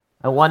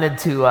I wanted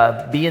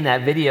to be in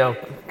that video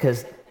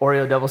because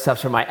Oreo double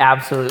stuffs are my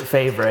absolute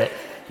favorite.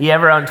 You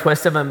ever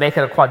untwist them and make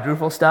it a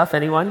quadruple stuff?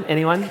 Anyone?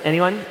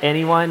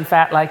 Anyone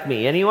fat like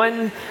me?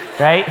 Anyone?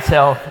 Right?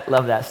 So,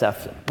 love that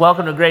stuff.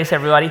 Welcome to Grace,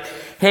 everybody.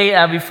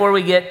 Hey, before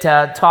we get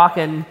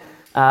talking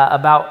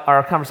about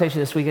our conversation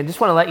this weekend, just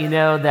want to let you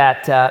know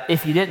that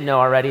if you didn't know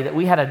already, that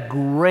we had a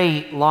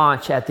great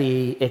launch at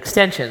the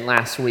extension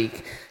last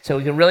week. So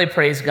we can really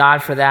praise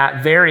God for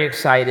that. Very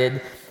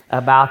excited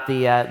about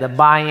the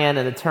buy-in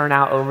and the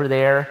turnout over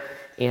there.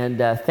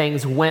 And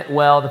things went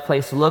well. The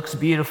place looks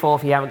beautiful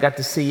if you haven't got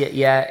to see it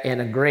yet,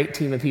 and a great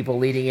team of people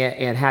leading it,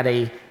 and had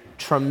a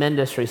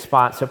tremendous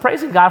response. So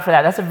praising God for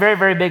that. That's a very,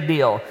 very big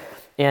deal,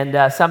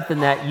 and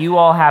something that you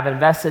all have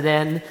invested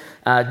in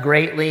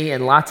greatly,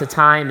 and lots of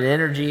time and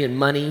energy and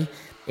money.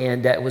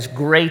 And it was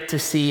great to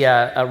see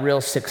a real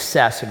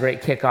success, a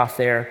great kickoff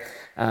there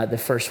the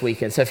first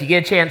weekend. So if you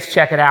get a chance,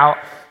 check it out,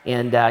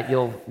 and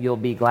you'll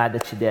be glad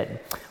that you did.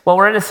 Well,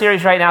 we're in a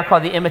series right now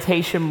called The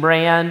Imitation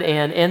Brand,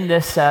 and in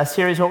this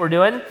series what we're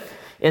doing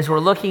is we're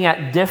looking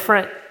at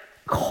different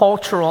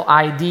cultural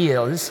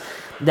ideas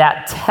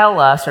that tell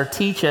us or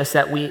teach us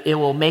that it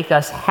will make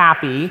us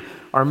happy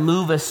or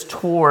move us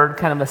toward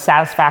kind of a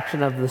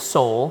satisfaction of the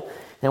soul.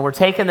 And we're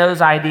taking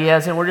those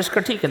ideas and we're just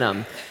critiquing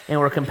them, and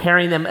we're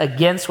comparing them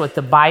against what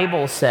the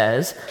Bible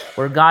says,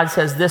 where God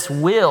says this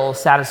will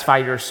satisfy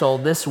your soul,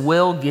 this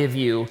will give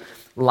you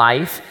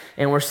life.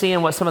 And we're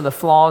seeing what some of the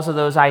flaws of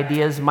those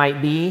ideas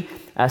might be,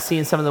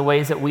 seeing some of the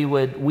ways that we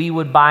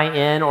would buy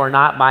in or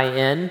not buy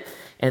in,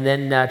 and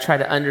then try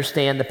to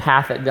understand the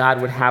path that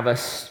God would have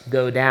us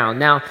go down.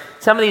 Now,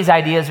 some of these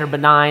ideas are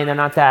benign. They're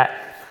not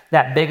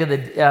that big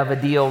of a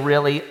deal,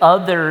 really.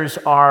 Others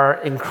are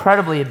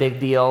incredibly a big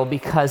deal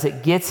because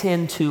it gets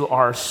into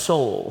our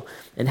soul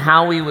and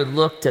how we would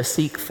look to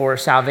seek for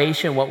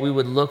salvation, what we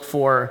would look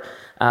for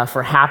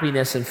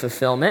happiness and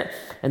fulfillment.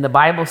 And the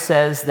Bible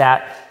says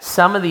that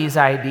some of these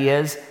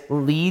ideas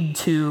lead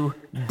to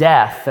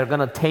death. They're going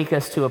to take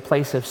us to a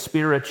place of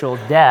spiritual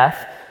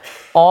death.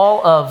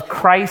 All of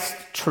Christ's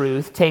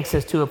truth takes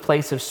us to a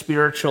place of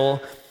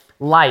spiritual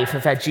life. In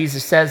fact,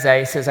 Jesus says that.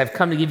 He says, I've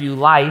come to give you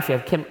life.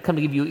 I've come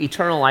to give you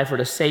eternal life, or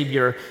to save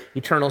your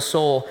eternal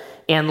soul,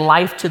 and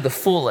life to the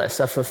fullest,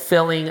 a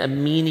fulfilling, a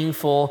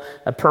meaningful,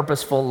 a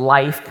purposeful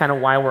life, kind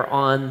of while we're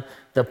on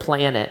the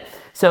planet.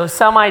 So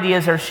some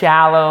ideas are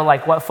shallow,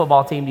 like what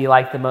football team do you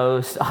like the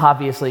most?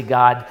 Obviously,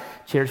 God.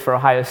 Cheers for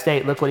Ohio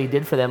State. Look what he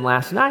did for them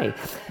last night.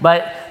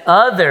 But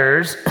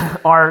others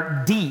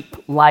are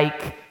deep,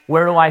 like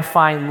where do I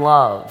find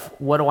love?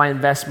 What do I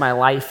invest my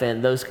life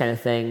in? Those kind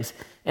of things.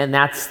 And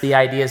that's the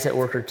ideas that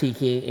we're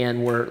critiquing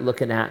and we're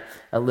looking at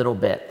a little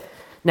bit.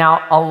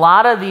 Now, a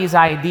lot of these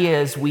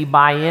ideas we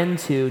buy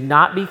into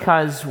not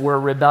because we're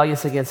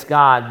rebellious against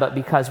God, but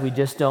because we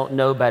just don't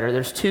know better.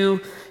 There's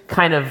two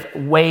kind of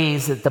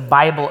ways that the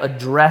Bible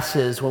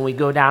addresses when we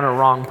go down a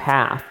wrong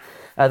path.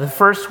 The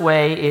first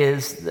way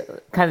is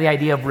kind of the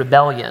idea of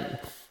rebellion,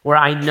 where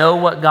I know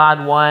what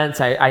God wants,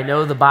 I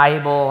know the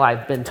Bible,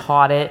 I've been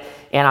taught it,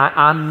 and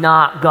I'm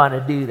not going to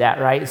do that,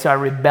 right? So I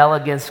rebel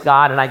against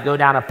God, and I go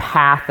down a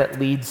path that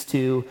leads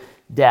to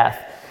death.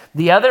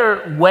 The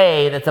other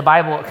way that the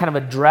Bible kind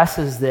of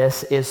addresses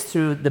this is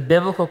through the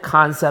biblical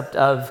concept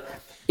of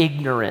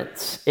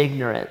ignorance.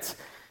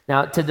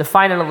 Now, to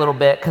define it a little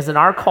bit, because in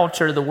our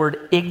culture, the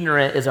word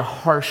ignorant is a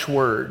harsh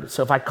word.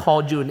 So if I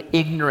called you an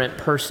ignorant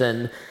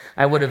person,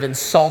 I would have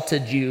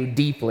insulted you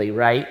deeply,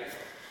 right?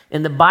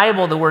 In the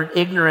Bible, the word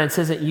ignorance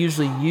isn't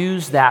usually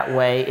used that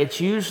way.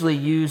 It's usually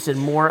used in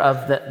more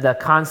of the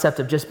concept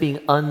of just being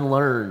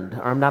unlearned,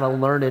 or I'm not a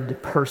learned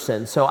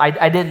person. So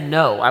I didn't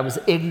know. I was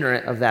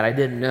ignorant of that. I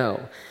didn't know.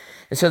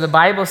 And so the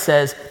Bible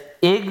says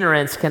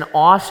ignorance can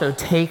also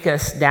take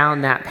us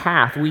down that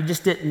path. We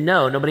just didn't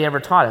know. Nobody ever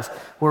taught us.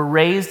 We're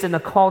raised in a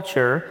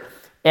culture.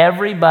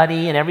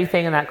 Everybody and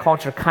everything in that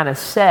culture kind of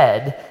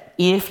said,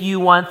 if you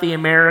want the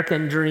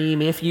American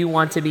dream, if you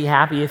want to be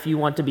happy, if you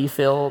want to be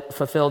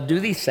fulfilled,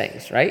 do these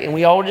things, right? And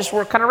we all just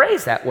were kind of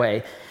raised that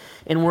way.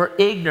 And we're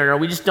ignorant, or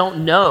we just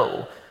don't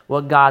know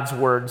what God's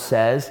word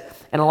says.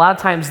 And a lot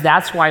of times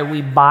that's why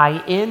we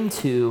buy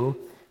into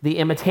the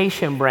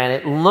imitation brand.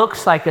 It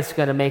looks like it's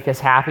going to make us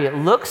happy. It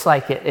looks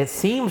like it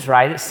seems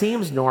right. It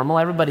seems normal.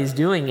 Everybody's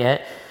doing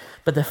it.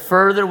 But the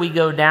further we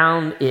go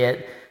down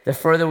it, the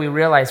further we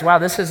realize, wow,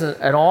 this isn't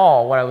at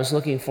all what I was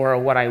looking for or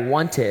what I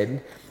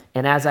wanted.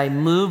 And as I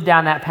move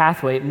down that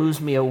pathway, it moves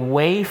me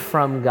away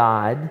from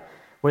God,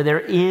 where there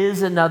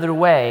is another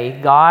way,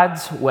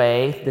 God's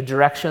way, the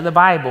direction of the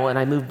Bible, and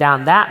I move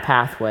down that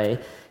pathway.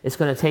 It's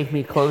going to take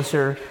me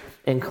closer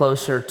and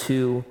closer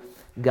to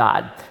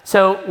God.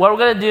 So what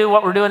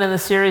we're doing in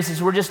this series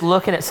is we're just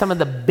looking at some of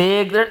the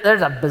big,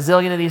 there's a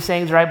bazillion of these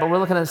things, right? But we're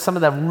looking at some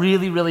of the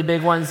really, really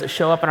big ones that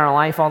show up in our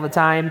life all the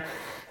time.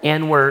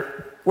 And we're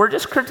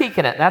just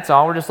critiquing it. That's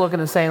all. We're just looking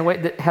and saying,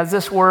 wait, has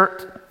this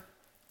worked?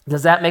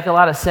 Does that make a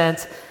lot of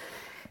sense?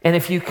 And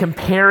if you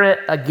compare it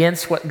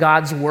against what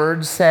God's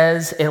word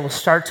says, it will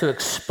start to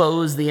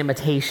expose the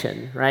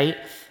imitation, right?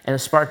 and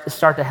start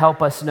to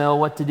help us know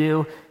what to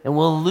do. And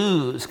we'll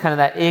lose kind of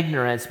that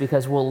ignorance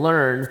because we'll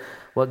learn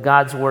what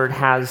God's word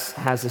has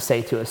to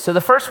say to us. So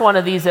the first one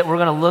of these that we're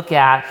going to look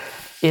at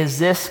is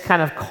this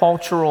kind of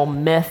cultural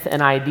myth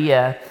and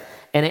idea.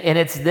 And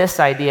it's this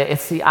idea.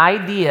 It's the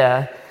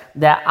idea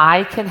that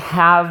I can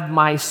have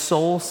my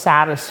soul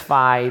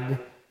satisfied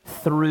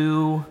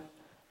through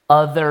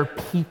other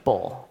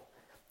people.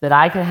 That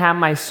I can have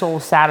my soul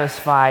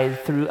satisfied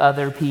through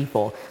other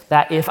people.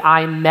 That if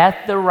I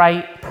met the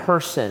right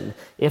person,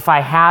 if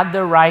I had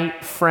the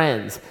right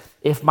friends,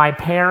 if my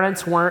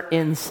parents weren't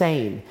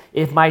insane,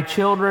 if my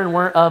children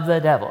weren't of the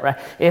devil, right?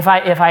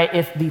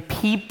 If the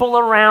people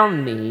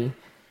around me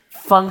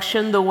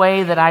functioned the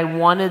way that I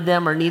wanted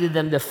them or needed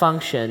them to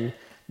function,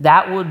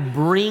 that would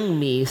bring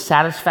me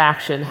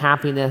satisfaction,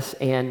 happiness,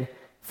 and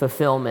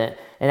fulfillment.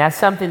 And that's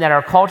something that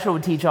our culture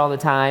would teach all the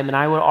time, and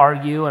I would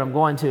argue, and I'm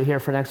going to here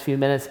for the next few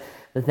minutes,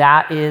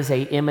 that is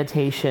an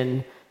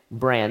imitation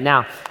brand.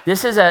 Now,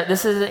 this is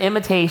an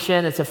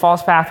imitation. It's a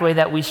false pathway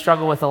that we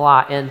struggle with a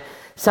lot. And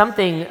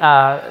something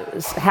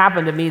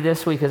happened to me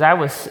this week as I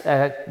was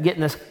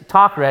getting this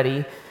talk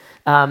ready.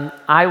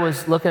 I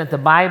was looking at the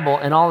Bible,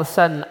 and all of a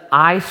sudden,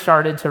 I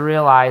started to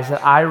realize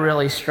that I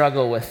really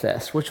struggle with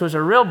this, which was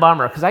a real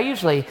bummer, because I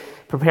usually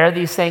prepare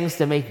these things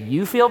to make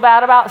you feel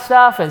bad about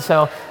stuff, and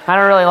so I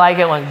don't really like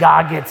it when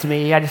God gets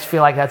me. I just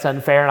feel like that's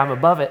unfair, and I'm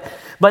above it.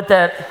 But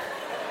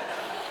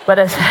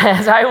as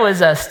I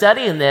was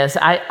studying this,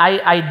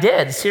 I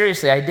did,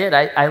 seriously, I did.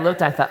 I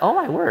looked, I thought, oh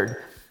my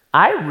word,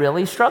 I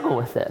really struggle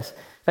with this.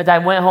 In fact, I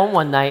went home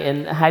one night,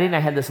 and Heidi and I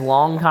had this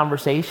long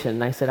conversation,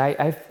 and I said,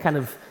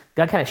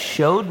 God kind of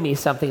showed me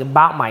something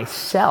about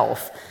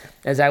myself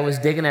as I was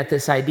digging at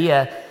this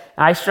idea.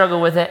 I struggle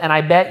with it, and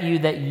I bet you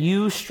that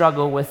you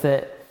struggle with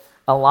it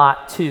a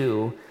lot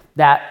too,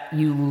 that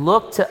you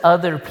look to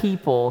other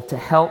people to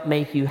help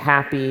make you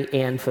happy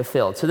and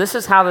fulfilled. So this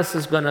is how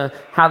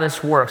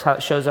this works, how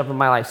it shows up in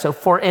my life. So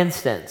for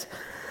instance,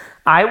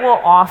 I will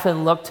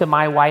often look to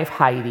my wife,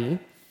 Heidi,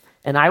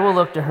 and I will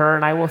look to her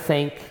and I will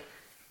think,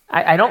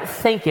 I don't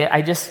think it,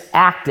 I just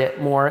act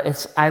it more.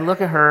 I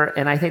look at her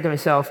and I think to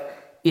myself,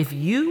 if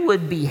you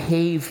would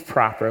behave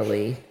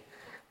properly,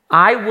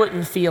 I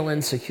wouldn't feel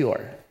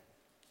insecure.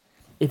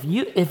 If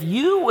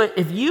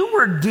you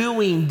were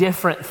doing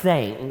different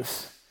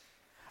things,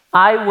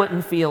 I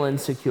wouldn't feel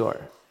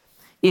insecure.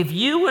 If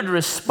you would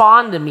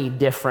respond to me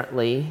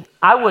differently,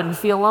 I wouldn't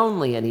feel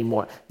lonely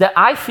anymore. That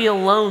I feel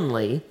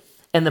lonely,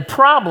 and the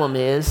problem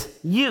is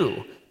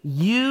you.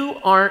 You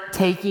aren't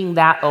taking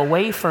that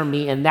away from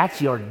me, and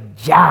that's your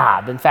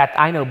job. In fact,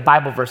 I know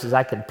Bible verses,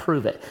 I can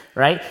prove it,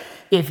 right?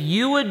 If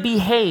you would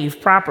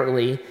behave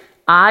properly,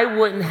 I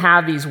wouldn't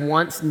have these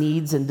wants,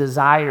 needs, and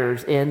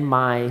desires in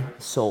my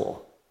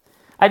soul.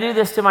 I do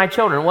this to my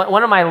children.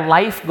 One of my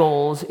life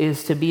goals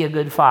is to be a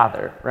good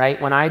father,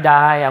 right? When I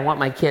die, I want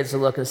my kids to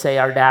look and say,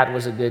 our dad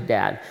was a good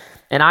dad.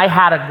 And I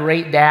had a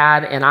great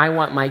dad, and I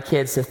want my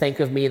kids to think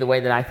of me the way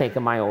that I think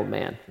of my old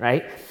man,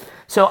 right?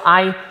 So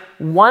I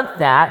want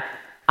that.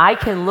 I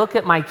can look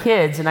at my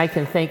kids and I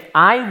can think,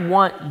 I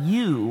want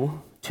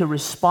you to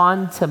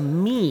respond to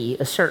me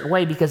a certain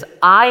way because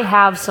I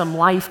have some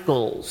life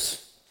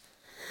goals.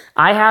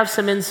 I have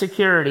some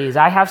insecurities.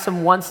 I have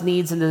some wants,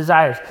 needs, and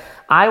desires.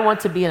 I want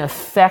to be an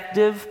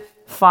effective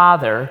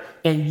father,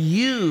 and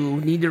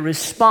you need to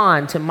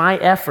respond to my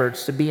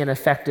efforts to be an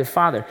effective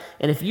father.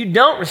 And if you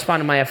don't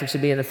respond to my efforts to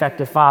be an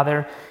effective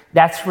father,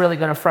 that's really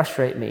going to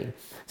frustrate me.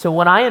 So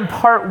when I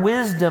impart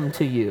wisdom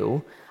to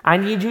you, I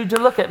need you to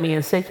look at me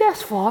and say,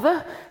 yes,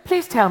 Father,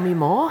 please tell me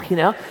more. You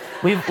know,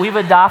 we've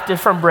adopted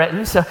from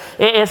Britain. So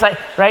it's like,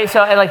 right? So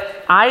like,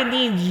 I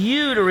need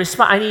you to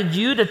respond. I need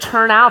you to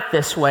turn out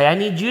this way. I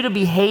need you to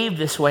behave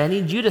this way. I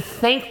need you to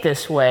think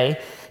this way,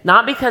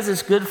 not because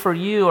it's good for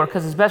you or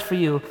because it's best for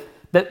you,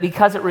 but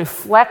because it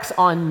reflects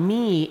on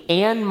me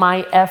and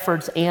my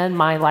efforts and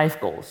my life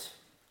goals.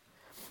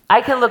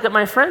 I can look at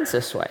my friends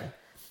this way.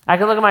 I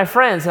can look at my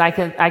friends and I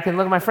can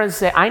look at my friends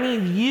and say, I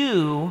need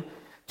you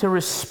to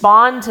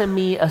respond to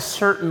me a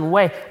certain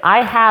way.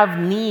 I have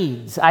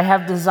needs, I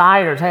have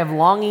desires, I have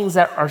longings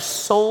that are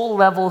soul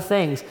level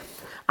things.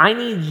 I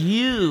need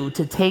you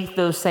to take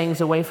those things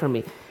away from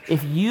me.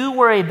 If you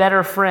were a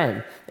better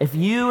friend, if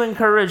you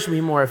encouraged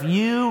me more, if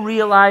you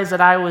realized that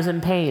I was in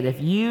pain,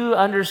 if you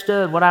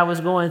understood what I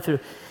was going through,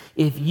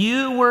 if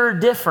you were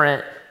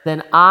different,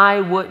 then I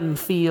wouldn't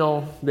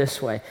feel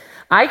this way.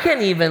 I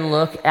can even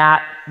look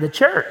at the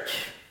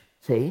church,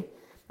 see?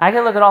 I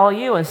can look at all of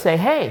you and say,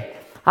 hey,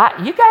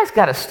 you guys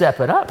got to step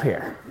it up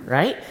here,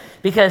 right?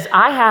 Because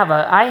I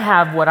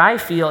have what I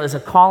feel is a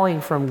calling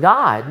from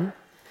God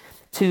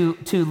to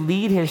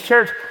lead his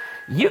church.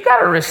 You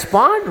got to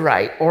respond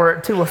right or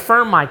to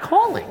affirm my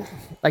calling.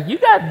 Like you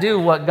got to do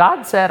what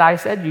God said I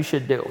said you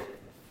should do,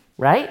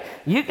 right?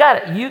 You got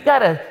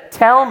to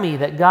tell me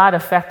that God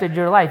affected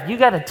your life. You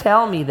got to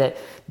tell me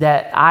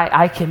that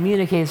I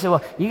communicated so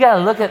well. You got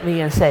to look at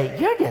me and say,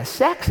 you're just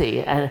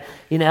sexy. And,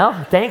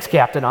 thanks,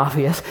 Captain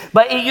Obvious.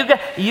 But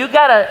you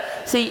got to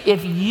see,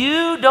 if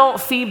you don't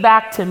feed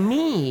back to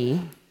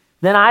me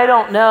then I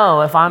don't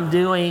know if I'm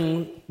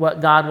doing what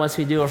God wants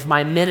me to do or if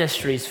my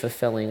ministry is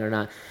fulfilling or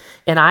not.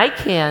 And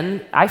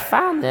I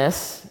found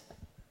this,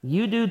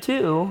 you do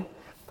too,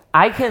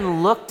 I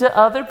can look to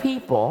other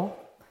people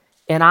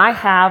and I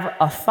have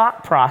a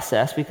thought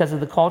process because of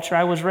the culture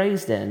I was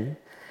raised in,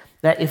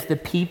 that if the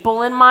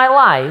people in my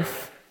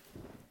life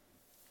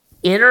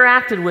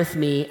interacted with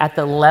me at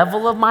the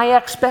level of my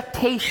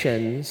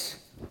expectations,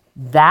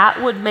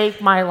 that would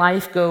make my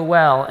life go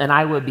well, and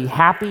I would be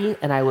happy,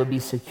 and I would be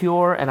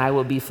secure, and I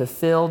would be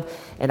fulfilled,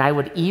 and I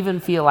would even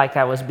feel like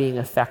I was being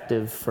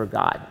effective for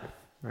God,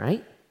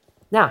 right?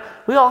 Now,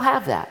 we all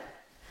have that.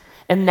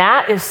 And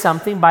that is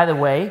something, by the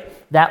way,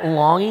 that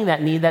longing,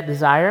 that need, that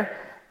desire,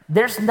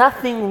 there's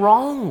nothing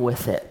wrong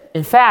with it.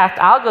 In fact,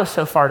 I'll go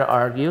so far to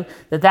argue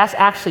that that's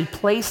actually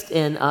placed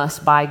in us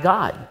by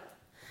God.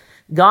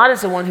 God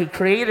is the one who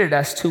created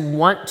us to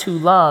want to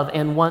love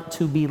and want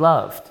to be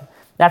loved.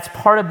 That's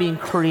part of being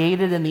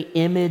created in the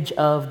image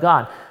of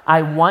God.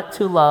 I want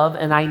to love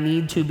and I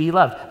need to be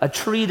loved. A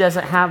tree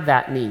doesn't have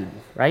that need,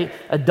 right?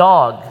 A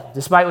dog,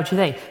 despite what you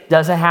think,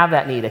 doesn't have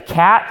that need. A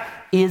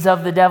cat is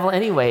of the devil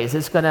anyways.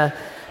 It's going to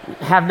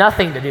have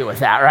nothing to do with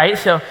that, right?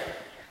 So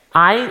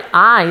I,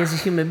 as a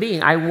human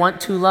being, I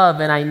want to love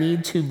and I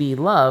need to be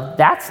loved.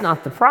 That's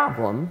not the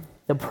problem.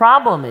 The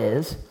problem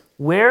is,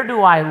 where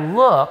do I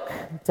look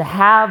to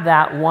have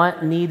that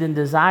want, need, and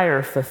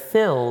desire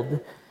fulfilled?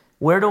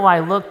 Where do I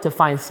look to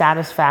find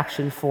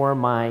satisfaction for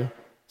my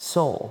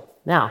soul?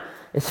 Now,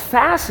 it's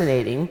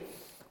fascinating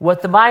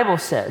what the Bible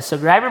says. So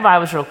grab your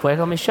Bibles real quick.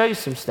 Let me show you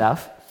some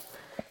stuff.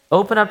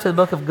 Open up to the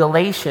book of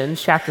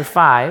Galatians chapter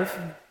 5.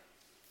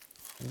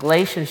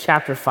 Galatians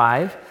chapter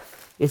 5.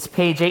 It's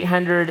page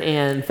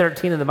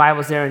 813 of the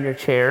Bibles there in your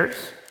chairs,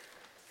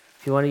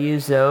 if you want to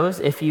use those.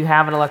 If you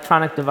have an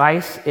electronic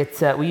device,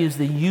 we use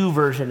the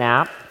YouVersion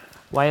app,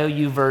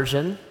 YOU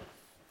version.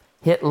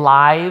 Hit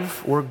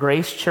live. We're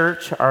Grace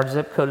Church. Our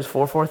zip code is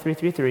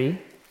 44333.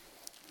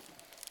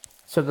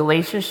 So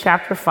Galatians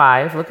chapter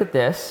 5, look at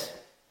this.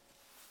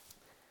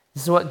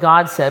 This is what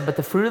God said. But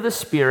the fruit of the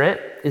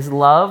Spirit is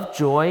love,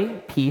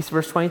 joy, peace,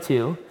 verse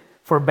 22,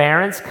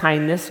 forbearance,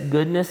 kindness,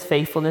 goodness,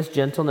 faithfulness,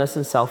 gentleness,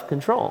 and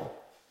self-control.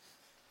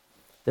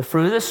 The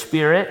fruit of the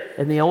Spirit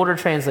in the older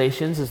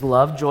translations is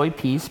love, joy,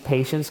 peace,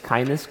 patience,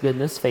 kindness,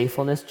 goodness,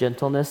 faithfulness,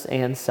 gentleness,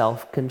 and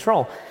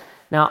self-control.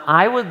 Now,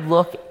 I would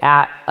look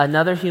at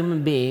another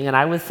human being and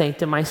I would think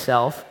to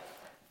myself,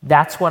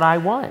 that's what I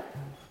want.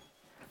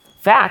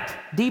 In fact,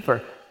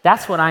 deeper,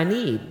 that's what I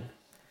need.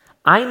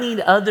 I need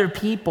other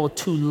people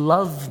to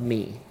love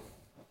me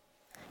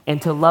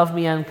and to love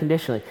me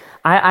unconditionally.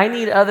 I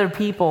need other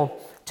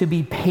people to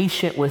be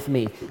patient with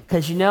me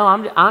because,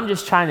 I'm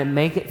just trying to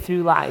make it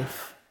through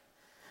life.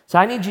 So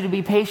I need you to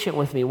be patient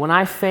with me. When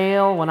I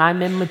fail, when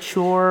I'm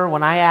immature,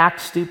 when I act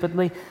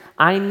stupidly,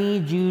 I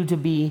need you to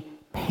be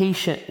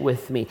patient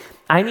with me.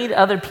 I need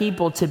other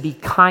people to be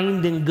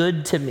kind and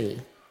good to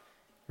me,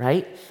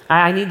 right?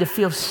 I need to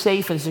feel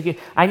safe and secure.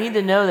 I need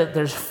to know that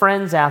there's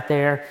friends out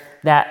there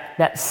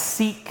that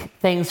seek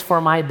things for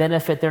my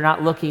benefit. They're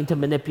not looking to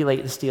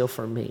manipulate and steal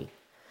from me.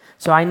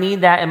 So I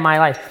need that in my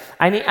life.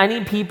 I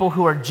need people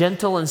who are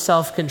gentle and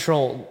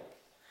self-controlled.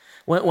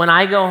 When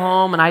I go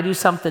home and I do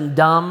something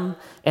dumb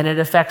and it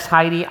affects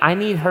Heidi, I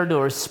need her to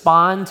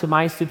respond to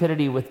my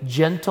stupidity with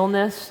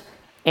gentleness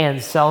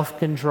and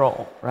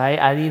self-control, right?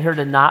 I need her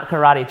to not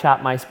karate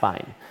chop my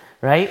spine,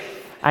 right?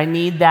 I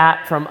need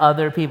that from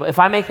other people. If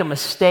I make a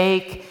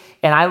mistake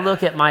and I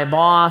look at my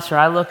boss or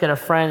I look at a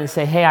friend and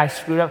say, hey, I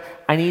screwed up,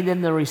 I need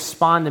them to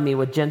respond to me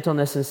with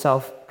gentleness and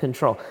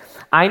self-control.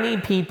 I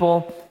need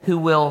people who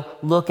will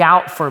look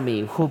out for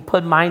me, who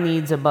put my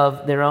needs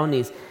above their own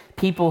needs,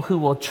 people who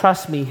will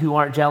trust me, who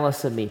aren't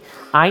jealous of me.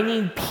 I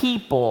need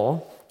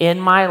people in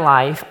my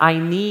life, I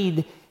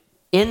need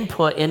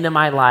input into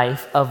my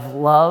life of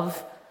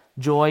love,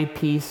 joy,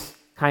 peace,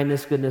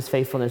 kindness, goodness,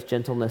 faithfulness,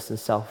 gentleness, and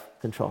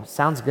self-control.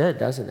 Sounds good,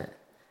 doesn't it?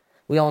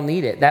 We all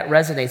need it. That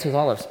resonates with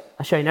all of us.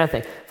 I'll show you another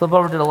thing. Flip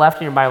over to the left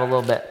in your Bible a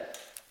little bit.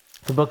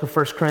 The book of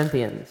 1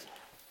 Corinthians.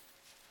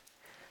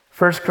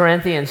 1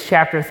 Corinthians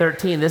chapter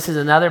 13. This is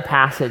another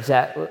passage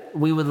that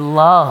we would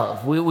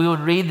love. We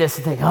would read this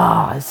and think,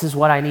 oh, this is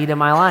what I need in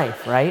my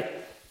life, right?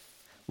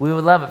 We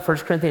would love it. 1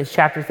 Corinthians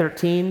chapter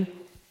 13,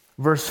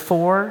 verse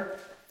 4.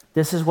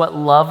 This is what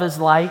love is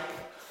like.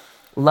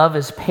 Love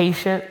is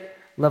patient.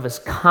 Love is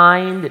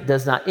kind. It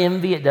does not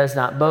envy. It does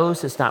not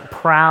boast. It's not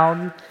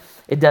proud.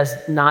 It does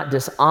not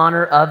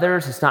dishonor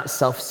others. It's not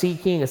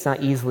self-seeking. It's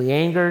not easily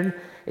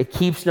angered. It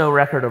keeps no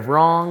record of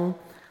wrong.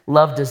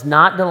 Love does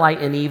not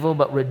delight in evil,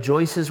 but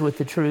rejoices with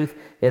the truth.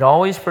 It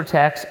always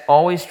protects,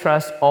 always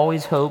trusts,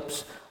 always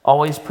hopes,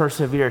 always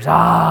perseveres.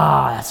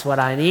 That's what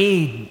I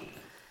need.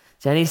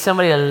 So I need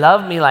somebody to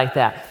love me like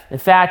that. In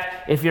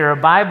fact, if you're a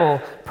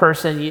Bible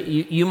person,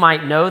 you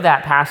might know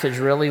that passage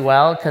really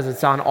well because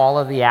it's on all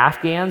of the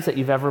Afghans that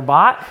you've ever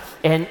bought.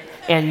 And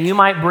you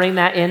might bring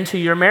that into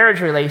your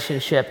marriage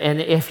relationship. And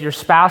if your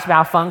spouse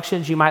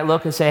malfunctions, you might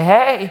look and say,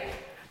 hey,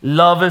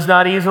 love is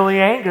not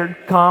easily angered.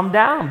 Calm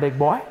down, big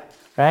boy,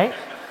 right?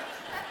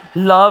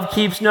 Love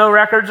keeps no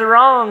records of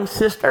wrong,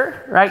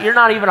 sister, right? You're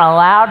not even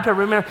allowed to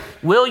remember.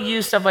 We'll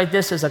use stuff like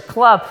this as a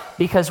club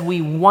because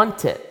we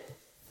want it.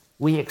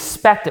 We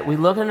expect it. We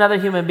look at another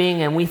human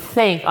being and we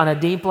think on a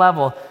deep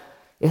level,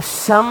 if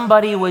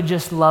somebody would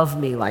just love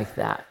me like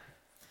that,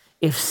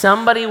 if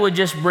somebody would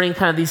just bring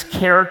kind of these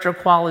character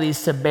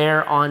qualities to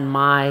bear on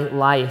my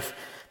life,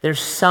 there's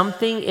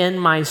something in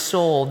my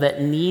soul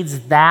that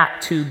needs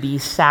that to be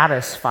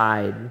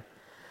satisfied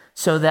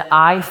so that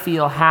I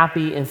feel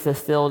happy and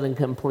fulfilled and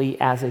complete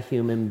as a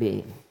human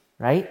being,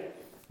 right?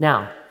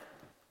 Now,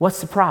 what's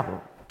the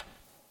problem?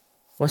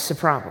 What's the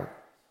problem?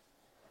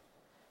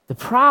 The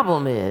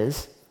problem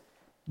is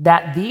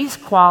that these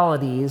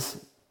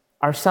qualities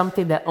are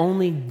something that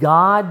only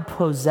God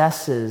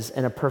possesses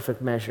in a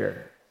perfect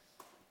measure.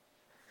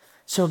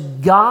 So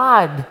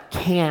God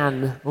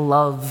can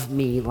love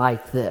me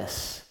like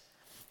this.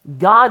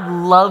 God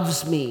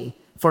loves me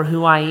for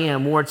who I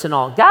am, warts and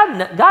all.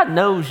 God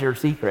knows your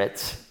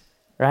secrets,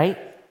 right?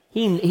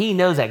 He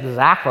knows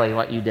exactly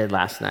what you did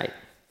last night,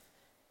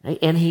 right?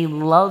 And he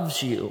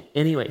loves you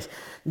anyways.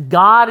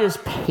 God is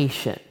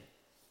patient,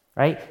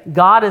 right?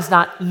 God is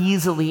not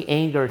easily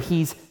angered.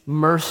 He's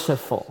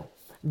merciful.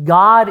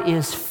 God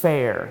is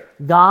fair.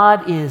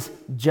 God is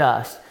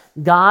just.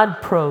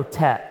 God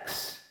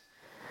protects.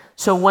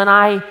 So when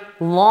I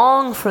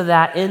long for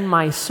that in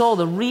my soul,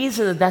 the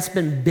reason that that's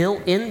been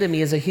built into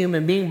me as a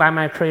human being by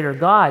my Creator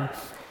God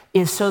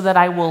is so that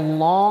I will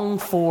long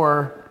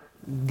for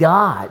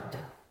God,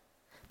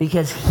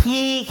 because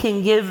He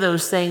can give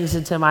those things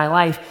into my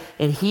life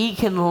and He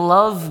can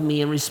love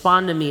me and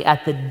respond to me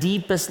at the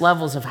deepest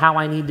levels of how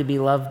I need to be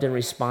loved and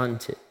responded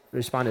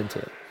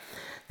to.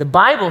 The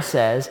Bible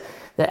says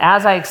that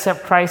as I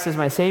accept Christ as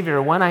my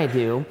Savior, when I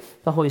do,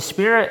 the Holy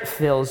Spirit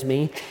fills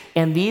me,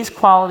 and these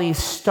qualities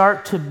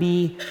start to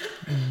be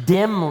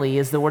dimly,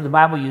 is the word the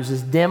Bible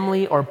uses,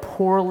 dimly or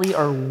poorly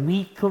or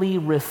weakly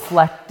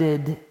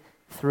reflected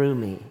through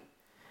me.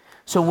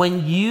 So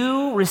when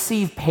you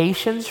receive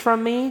patience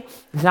from me,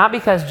 it's not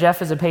because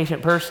Jeff is a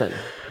patient person,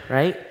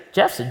 right?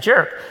 Jeff's a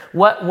jerk.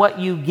 What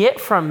you get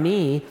from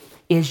me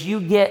is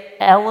you get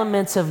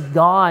elements of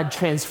God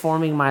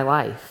transforming my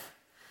life.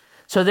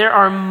 So there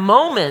are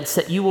moments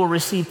that you will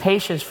receive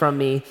patience from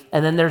me,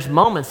 and then there's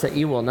moments that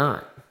you will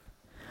not.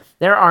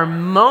 There are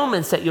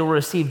moments that you'll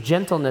receive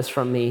gentleness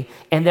from me,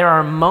 and there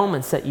are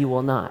moments that you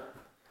will not.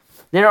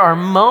 There are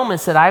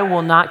moments that I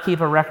will not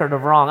keep a record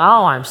of wrong.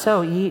 Oh, I'm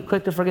so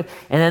quick to forgive.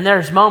 And then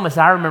there's moments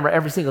that I remember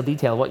every single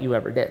detail of what you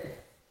ever did,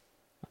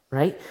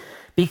 right?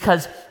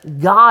 Because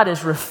God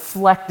is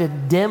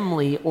reflected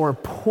dimly or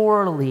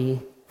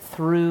poorly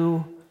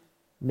through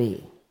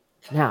me.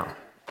 Now,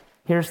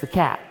 here's the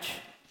catch.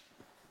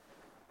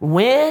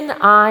 When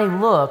I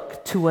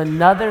look to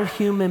another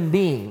human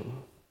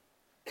being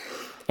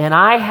and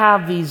I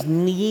have these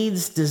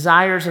needs,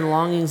 desires, and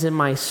longings in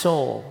my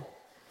soul,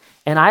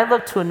 and I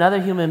look to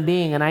another human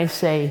being and I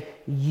say,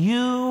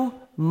 you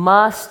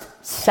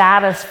must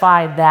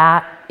satisfy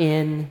that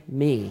in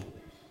me.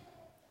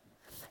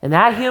 And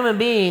that human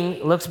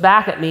being looks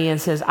back at me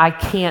and says, I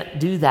can't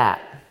do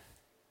that.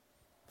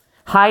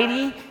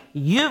 Heidi,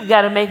 you've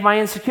got to make my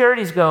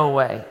insecurities go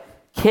away.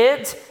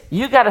 Kids,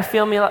 you got to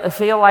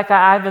feel like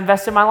I've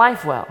invested my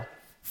life well.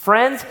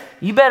 Friends,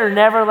 you better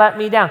never let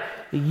me down.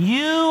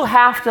 You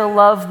have to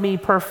love me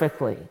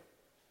perfectly.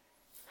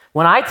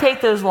 When I take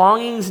those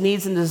longings,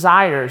 needs, and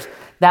desires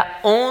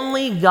that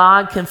only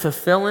God can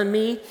fulfill in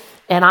me,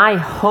 and I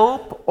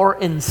hope or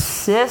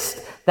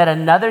insist that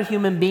another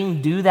human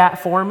being do that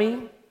for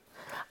me,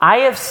 I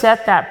have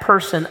set that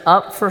person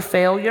up for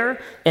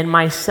failure and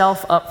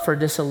myself up for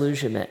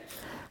disillusionment.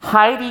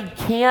 Heidi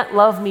can't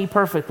love me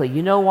perfectly.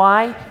 You know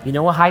why? You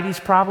know what Heidi's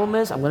problem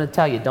is? I'm going to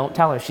tell you. Don't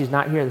tell her. She's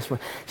not here this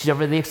morning. She's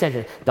over at the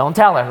extension. Don't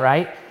tell her,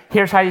 right?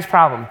 Here's Heidi's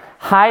problem.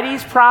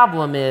 Heidi's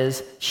problem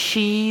is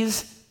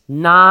she's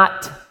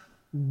not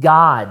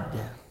God.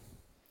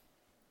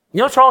 You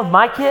know what's wrong with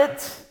my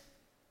kids?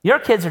 Your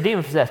kids are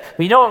demon possessed.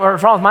 But you know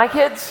what's wrong with my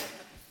kids?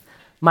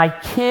 My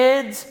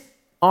kids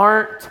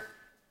aren't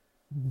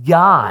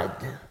God.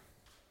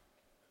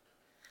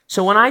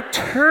 So when I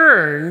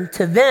turn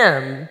to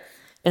them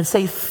and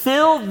say,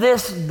 fill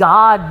this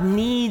God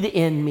need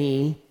in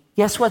me,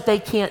 guess what they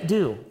can't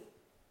do?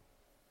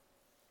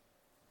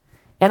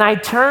 And I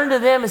turn to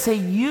them and say,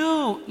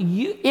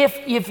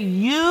 if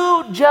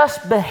you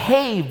just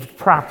behaved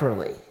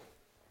properly,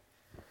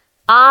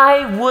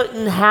 I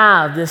wouldn't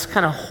have this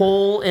kind of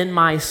hole in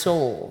my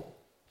soul.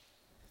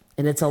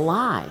 And it's a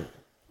lie.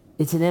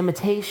 It's an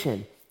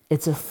imitation.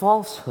 It's a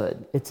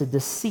falsehood. It's a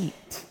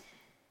deceit.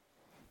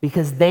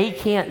 Because they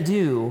can't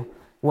do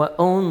what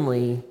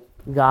only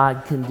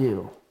God can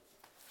do.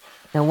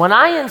 And when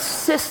I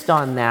insist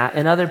on that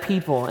in other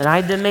people, and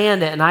I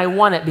demand it, and I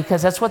want it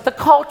because that's what the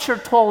culture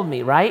told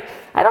me, right?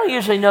 I don't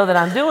usually know that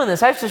I'm doing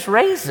this. I was just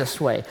raised this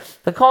way.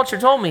 The culture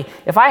told me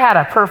if I had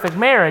a perfect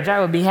marriage,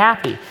 I would be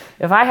happy.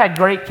 If I had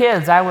great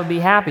kids, I would be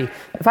happy.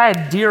 If I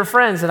had dear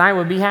friends, then I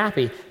would be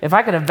happy. If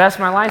I could invest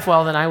my life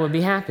well, then I would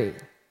be happy.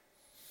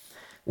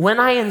 When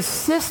I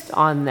insist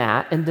on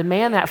that and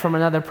demand that from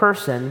another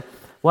person,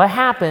 what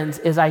happens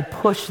is I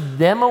push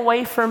them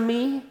away from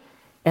me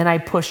and I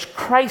push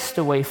Christ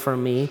away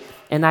from me,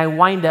 and I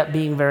wind up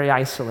being very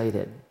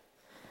isolated.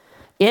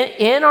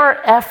 In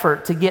our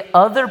effort to get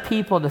other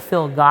people to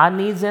feel God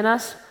needs in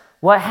us,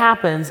 what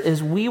happens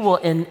is we will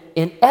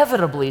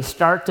inevitably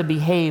start to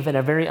behave in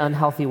a very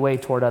unhealthy way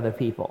toward other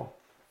people.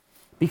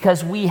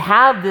 Because we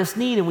have this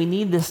need and we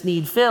need this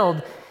need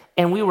filled,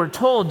 and we were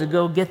told to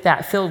go get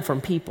that filled from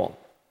people.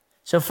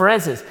 So for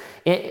instance,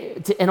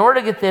 in order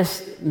to get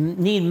this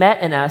need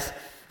met in us,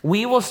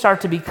 we will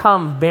start to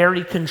become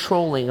very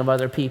controlling of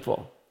other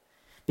people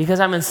because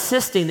I'm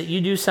insisting that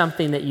you do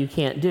something that you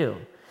can't do.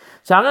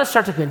 So I'm going to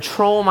start to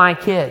control my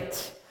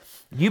kids.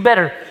 You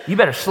better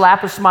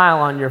slap a smile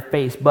on your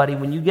face, buddy,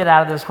 when you get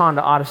out of this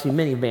Honda Odyssey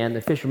minivan, the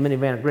official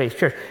minivan of Grace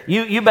Church.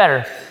 You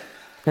better,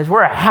 because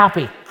we're a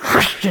happy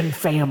Christian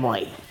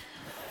family.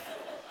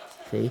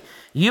 See?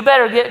 You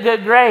better get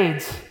good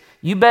grades.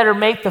 You better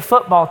make the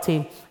football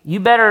team. You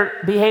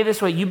better behave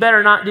this way. You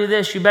better not do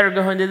this. You better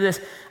go and do this.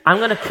 I'm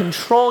going to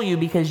control you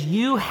because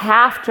you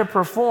have to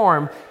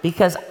perform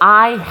because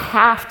I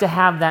have to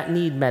have that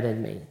need met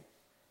in me.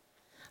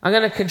 I'm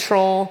going to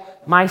control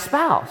my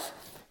spouse.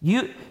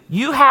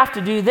 You have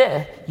to do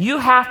this. You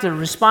have to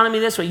respond to me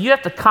this way. You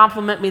have to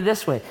compliment me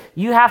this way.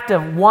 You have to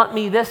want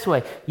me this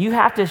way. You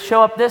have to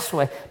show up this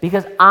way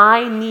because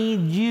I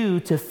need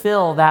you to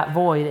fill that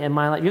void in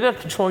my life. You're going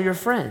to control your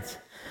friends.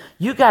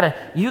 You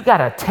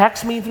gotta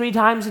text me 3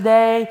 times a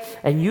day,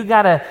 and you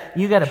gotta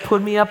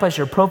put me up as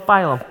your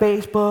profile on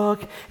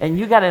Facebook, and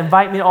you gotta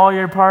invite me to all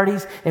your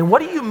parties. And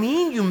what do you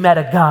mean you met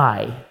a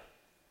guy?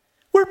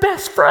 We're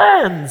best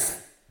friends.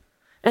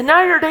 And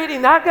now you're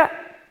dating that guy.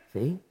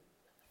 See?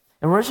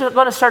 And we're just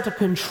going to start to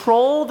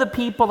control the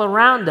people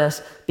around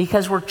us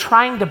because we're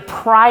trying to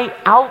pry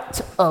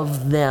out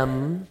of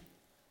them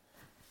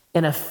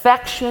an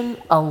affection,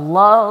 a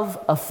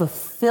love, a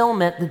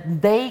fulfillment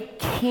that they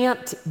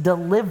can't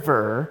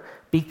deliver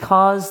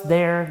because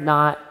they're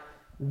not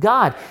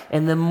God.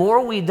 And the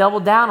more we double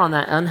down on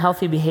that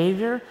unhealthy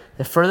behavior,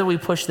 the further we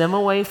push them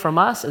away from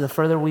us and the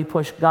further we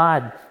push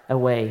God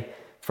away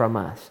from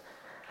us.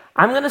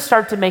 I'm going to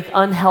start to make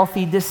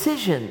unhealthy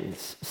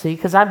decisions, see,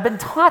 because I've been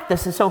taught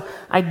this, and so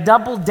I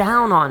double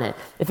down on it.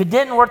 If it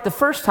didn't work the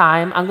first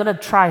time, I'm going to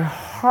try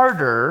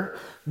harder,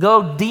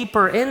 go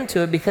deeper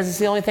into it because it's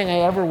the only thing I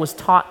ever was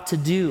taught to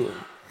do.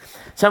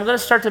 So I'm going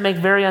to start to make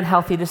very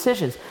unhealthy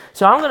decisions.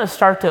 So I'm going to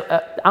start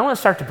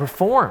to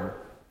perform.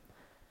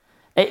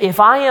 If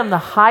I am the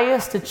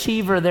highest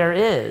achiever there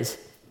is,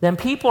 then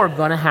people are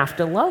going to have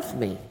to love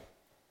me.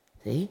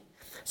 See?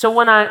 So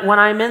when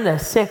I'm in the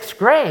 6th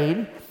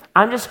grade,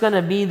 I'm just going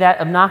to be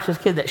that obnoxious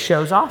kid that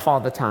shows off all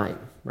the time,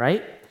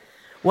 right?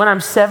 When I'm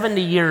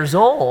 70 years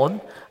old,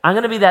 I'm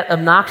going to be that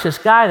obnoxious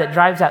guy that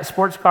drives that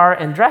sports car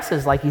and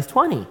dresses like he's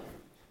 20.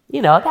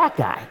 You know, that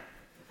guy,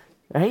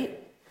 right?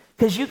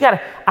 Because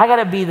I got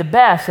to be the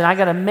best, and I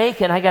got to make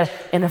it,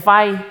 and if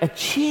I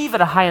achieve at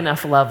a high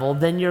enough level,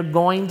 then you're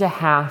going to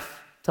have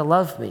to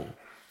love me.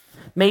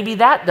 Maybe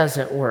that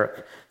doesn't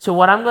work. So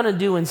what I'm going to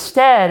do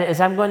instead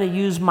is I'm going to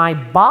use my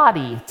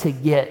body to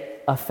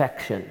get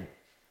affection.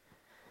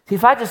 See,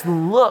 if I just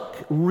look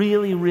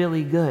really,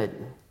 really good,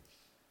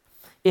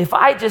 if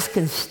I just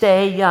can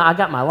stay young, I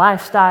got my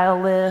lifestyle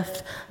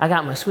lift, I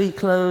got my sweet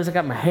clothes, I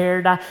got my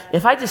hair dye.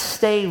 If I just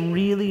stay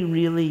really,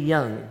 really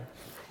young,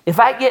 if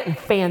I get in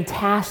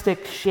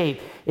fantastic shape,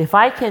 if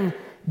I can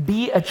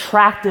be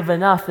attractive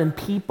enough, then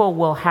people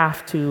will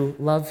have to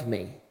love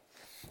me.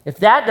 If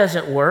that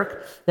doesn't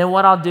work, then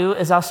what I'll do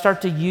is I'll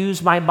start to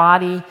use my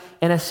body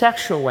in a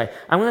sexual way.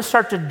 I'm going to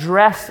start to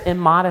dress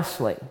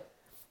immodestly.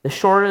 The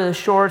shorter the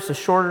shorts, the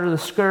shorter the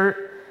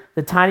skirt,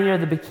 the tinier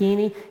the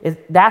bikini,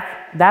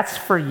 that's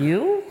for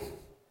you?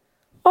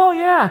 Oh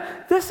yeah,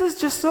 this is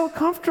just so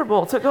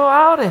comfortable to go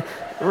out in.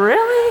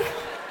 Really?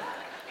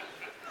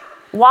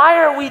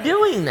 Why are we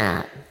doing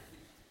that?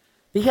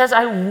 Because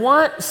I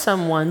want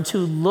someone to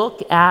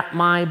look at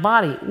my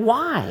body.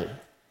 Why?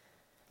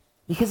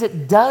 Because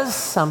it does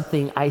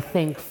something, I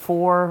think,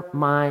 for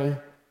my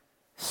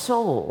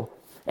soul.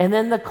 And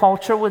then the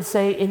culture would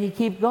say, and you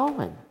keep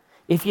going.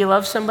 If you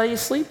love somebody, you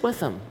sleep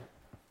with them,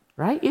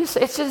 right? It's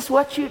just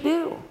what you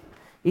do.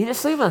 You just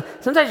sleep with them.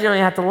 Sometimes you don't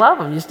even have to love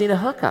them. You just need a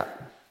hookup.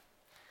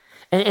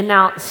 And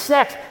now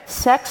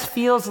sex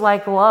feels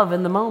like love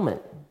in the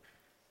moment.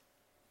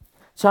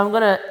 So I'm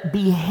going to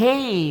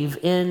behave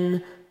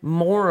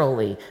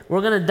morally.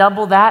 We're going to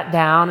double that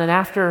down, and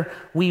after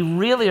we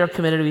really are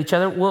committed to each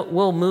other,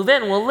 we'll move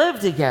in, we'll live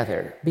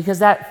together, because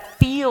that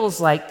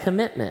feels like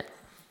commitment.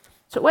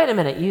 So wait a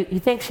minute, you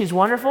think she's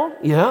wonderful?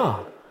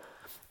 Yeah.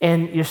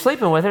 And you're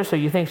sleeping with her, so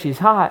you think she's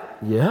hot?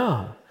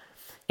 Yeah.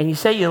 And you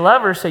say you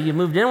love her, so you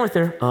moved in with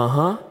her?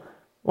 Uh-huh.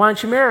 Why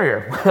don't you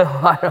marry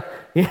her?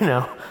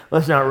 Well,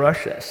 let's not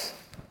rush this.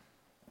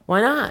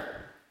 Why not?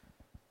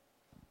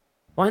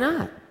 Why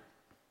not?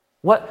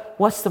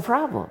 What's the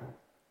problem?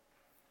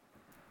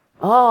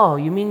 Oh,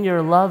 you mean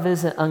your love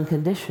isn't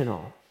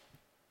unconditional?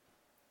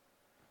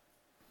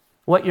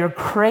 What you're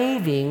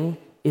craving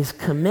is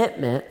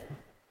commitment.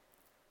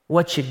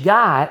 What you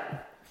got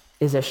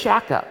is a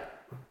shack up.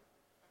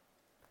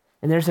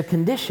 And there's a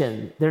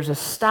condition, there's a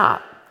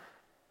stop.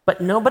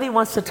 But nobody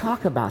wants to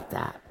talk about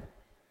that.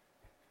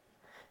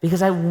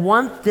 Because I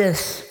want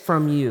this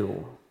from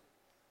you.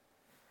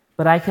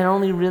 But I can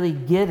only really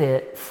get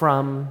it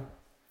from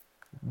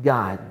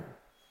God.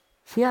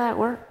 See how that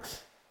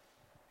works?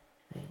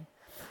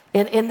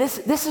 And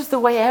this is the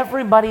way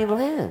everybody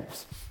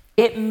lives.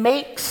 It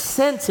makes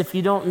sense if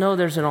you don't know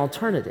there's an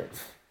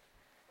alternative.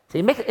 See,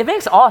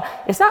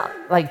 it's not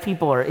like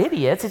people are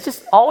idiots. It's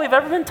just all we've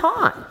ever been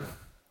taught.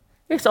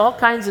 It makes all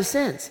kinds of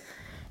sense.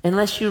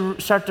 Unless you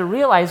start to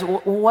realize,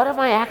 what am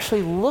I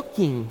actually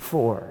looking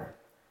for?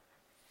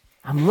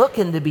 I'm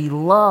looking to be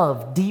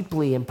loved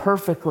deeply and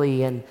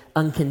perfectly and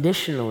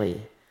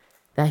unconditionally.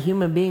 That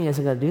human being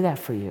isn't going to do that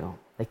for you.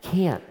 They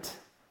can't.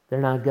 They're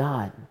not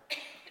God.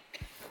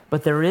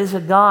 But there is a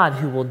God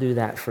who will do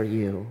that for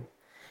you.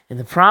 And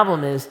the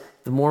problem is,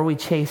 the more we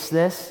chase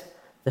this,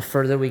 the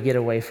further we get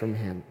away from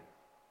him.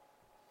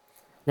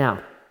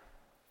 Now,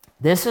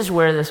 this is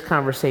where this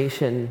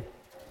conversation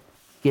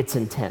gets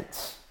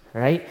intense,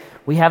 right?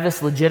 We have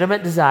this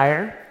legitimate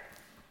desire.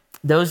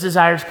 Those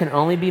desires can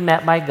only be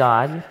met by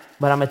God,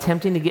 but I'm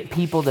attempting to get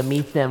people to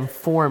meet them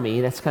for me.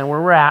 That's kind of where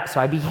we're at.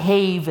 So I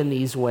behave in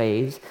these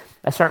ways.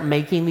 I start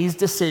making these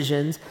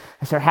decisions.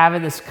 I start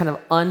having this kind of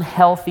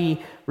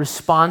unhealthy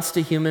response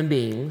to human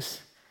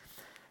beings.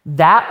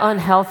 That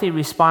unhealthy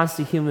response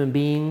to human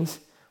beings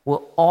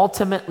will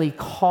ultimately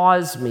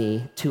cause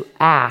me to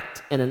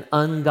act in an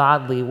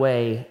ungodly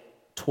way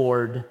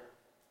toward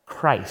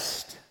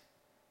Christ.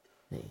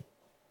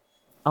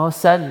 All of a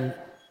sudden,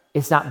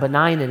 it's not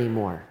benign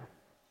anymore.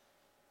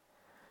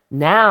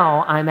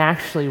 Now I'm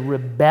actually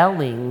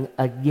rebelling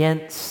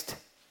against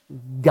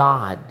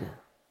God.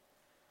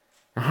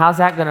 Now, how's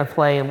that going to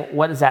play, and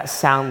what does that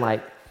sound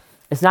like?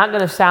 It's not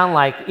going to sound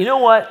like, you know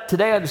what,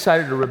 today I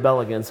decided to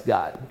rebel against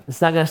God.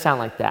 It's not going to sound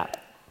like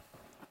that.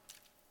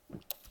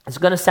 It's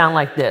going to sound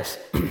like this.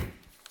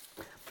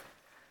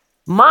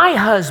 My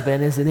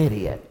husband is an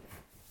idiot.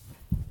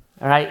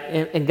 All right?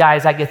 And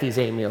guys, I get these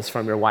emails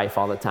from your wife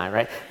all the time,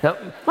 right? So,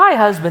 my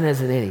husband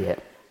is an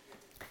idiot.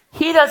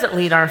 He doesn't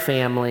lead our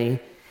family.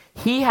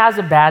 He has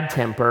a bad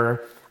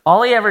temper.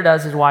 All he ever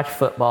does is watch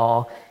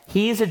football.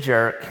 He's a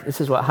jerk.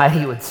 This is what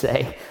Heidi would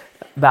say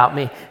about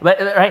me. But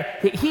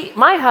right,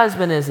 my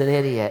husband is an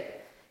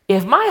idiot.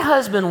 If my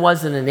husband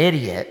wasn't an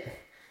idiot,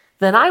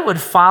 then I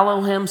would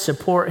follow him,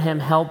 support him,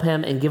 help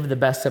him, and give the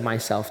best of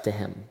myself to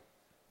him,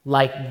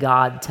 like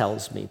God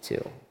tells me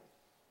to.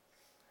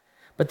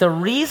 But the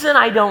reason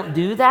I don't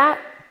do that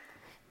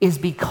is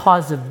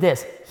because of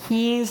this.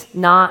 He's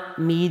not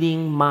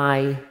meeting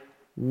my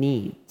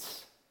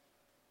needs.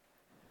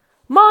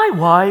 My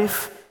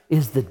wife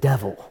is the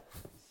devil,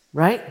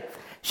 right?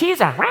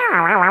 She's a rah,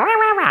 rah, rah, rah,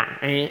 rah, rah.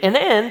 And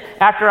then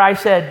after I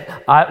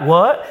said,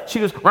 what? She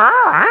goes, rah,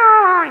 rah,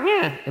 rah,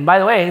 yeah. And by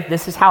the way,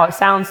 this is how it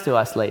sounds to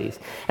us ladies.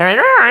 And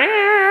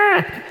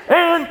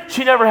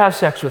she never has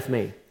sex with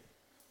me.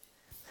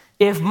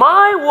 If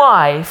my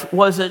wife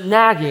wasn't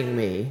nagging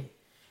me,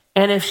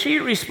 and if she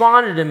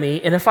responded to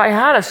me, and if I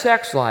had a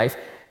sex life,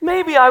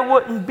 maybe I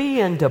wouldn't be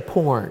into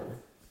porn.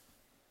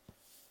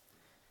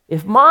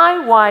 If my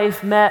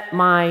wife met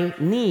my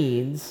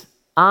needs,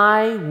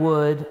 I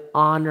would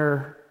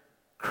honor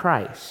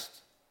Christ.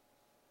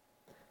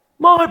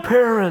 My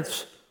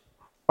parents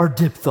are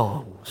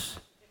diphthongs.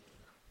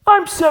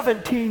 I'm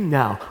 17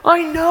 now.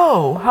 I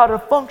know how to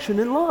function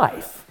in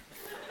life.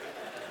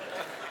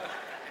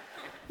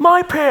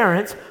 My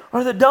parents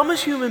are the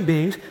dumbest human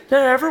beings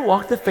that ever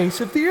walked the face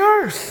of the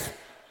earth.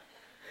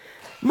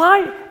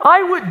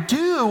 I would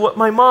do what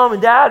my mom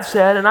and dad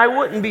said, and I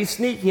wouldn't be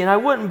sneaky, and I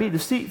wouldn't be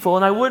deceitful,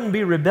 and I wouldn't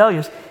be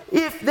rebellious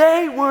if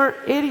they weren't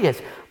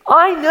idiots.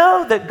 I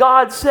know that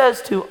God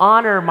says to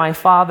honor my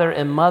father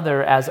and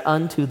mother as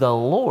unto the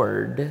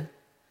Lord,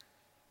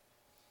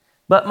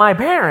 but my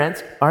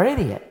parents are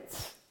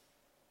idiots.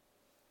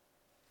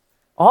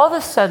 All of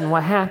a sudden,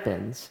 what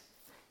happens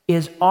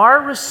is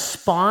our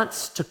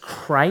response to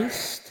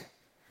Christ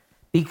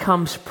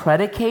becomes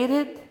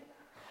predicated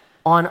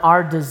on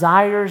our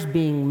desires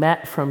being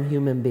met from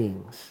human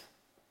beings.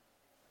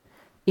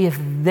 If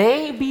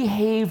they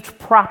behaved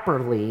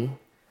properly,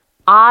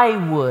 I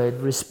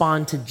would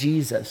respond to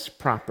Jesus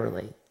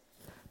properly.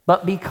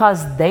 But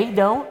because they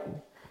don't,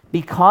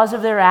 because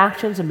of their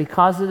actions and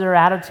because of their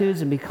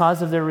attitudes and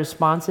because of their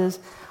responses,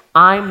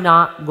 I'm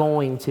not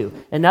going to.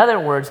 In other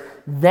words,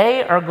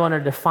 they are going to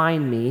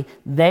define me.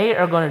 They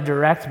are going to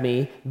direct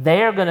me.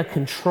 They are going to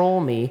control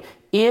me.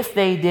 If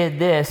they did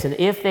this, and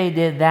if they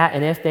did that,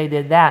 and if they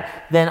did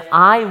that, then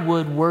I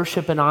would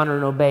worship and honor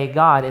and obey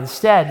God.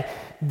 Instead,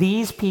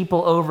 these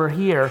people over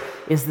here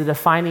is the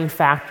defining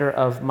factor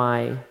of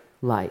my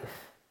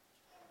life.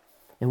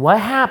 And what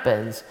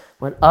happens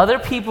when other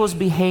people's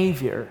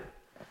behavior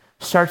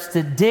starts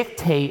to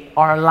dictate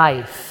our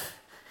life,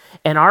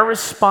 and our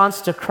response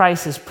to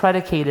Christ is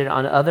predicated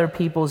on other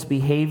people's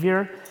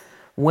behavior?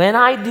 When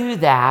I do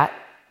that,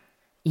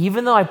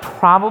 even though I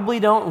probably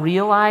don't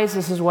realize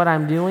this is what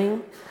I'm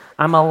doing,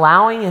 I'm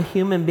allowing a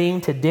human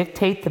being to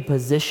dictate the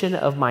position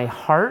of my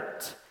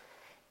heart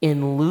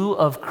in lieu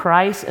of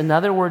Christ. In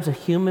other words, a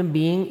human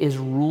being is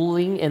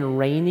ruling and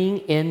reigning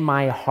in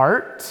my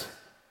heart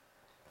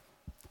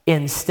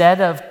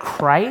instead of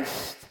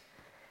Christ.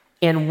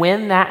 And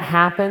when that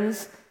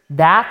happens,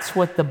 that's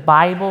what the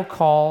Bible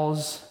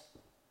calls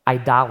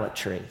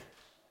idolatry.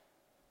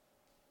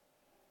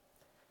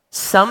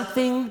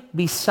 Something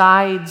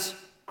besides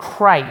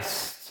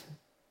Christ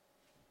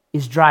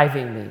is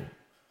driving me.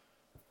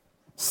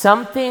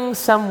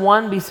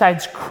 Someone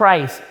besides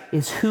Christ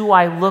is who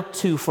I look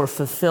to for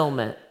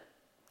fulfillment.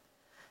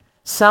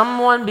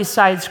 Someone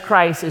besides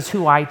Christ is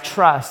who I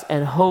trust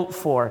and hope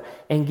for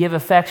and give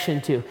affection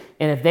to.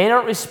 And if they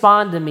don't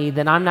respond to me,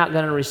 then I'm not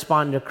going to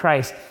respond to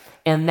Christ.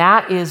 And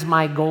that is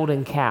my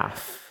golden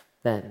calf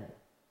then.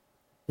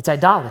 It's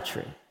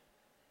idolatry.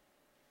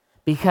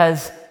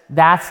 Because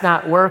that's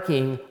not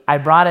working. I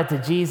brought it to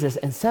Jesus,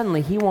 and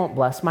suddenly he won't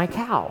bless my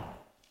cow.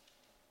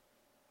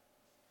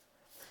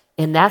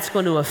 And that's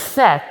going to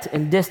affect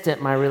and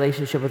distance my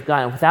relationship with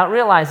God. And without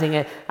realizing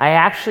it, I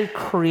actually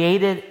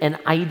created an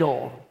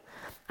idol.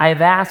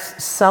 I've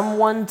asked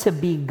someone to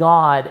be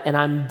God, and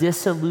I'm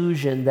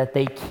disillusioned that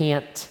they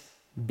can't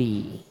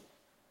be.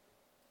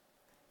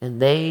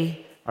 And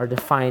they are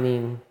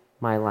defining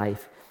my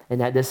life.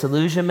 And that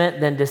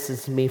disillusionment then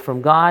distances me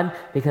from God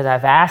because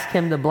I've asked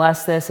him to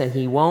bless this, and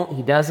he won't,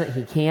 he doesn't,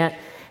 he can't.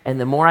 And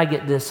the more I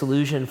get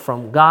disillusioned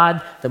from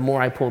God, the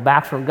more I pull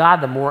back from God,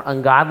 the more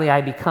ungodly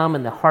I become,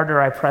 and the harder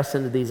I press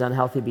into these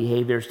unhealthy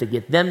behaviors to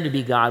get them to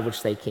be God,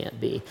 which they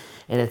can't be.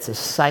 And it's a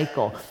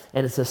cycle,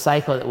 and it's a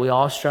cycle that we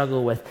all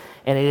struggle with.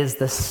 And it is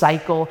the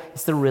cycle,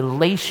 it's the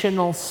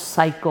relational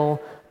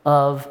cycle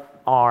of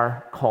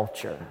our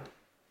culture.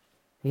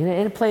 And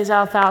it plays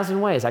out 1,000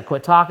 ways. I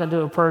quit talking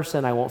to a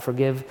person. I won't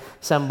forgive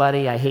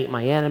somebody. I hate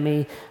my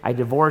enemy. I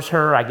divorce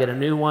her. I get a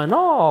new one.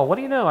 Oh, what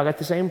do you know? I got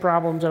the same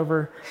problems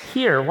over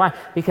here. Why?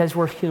 Because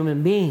we're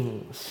human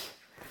beings.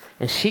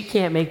 And she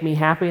can't make me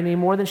happy any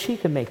more than she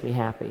can make me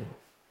happy.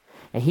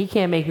 And he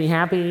can't make me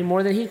happy any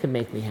more than he can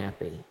make me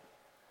happy.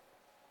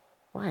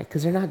 Why?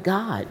 Because they're not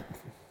God.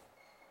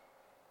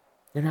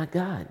 They're not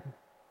God.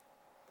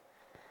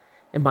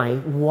 And my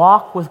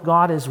walk with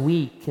God is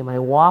weak, and my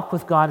walk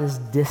with God is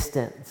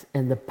distant,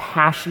 and the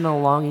passionate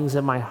longings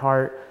of my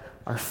heart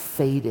are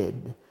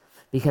faded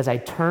because I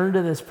turn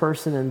to this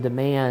person and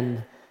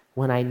demand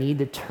when I need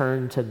to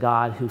turn to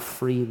God who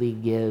freely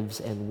gives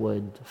and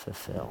would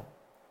fulfill.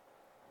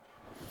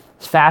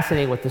 It's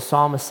fascinating what the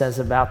psalmist says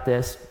about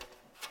this,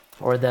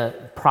 or the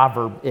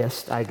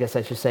proverbist, I guess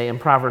I should say, in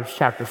Proverbs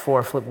chapter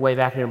 4. Flip way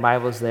back in your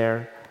Bibles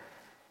there.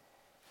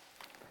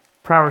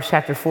 Proverbs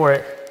chapter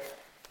 4,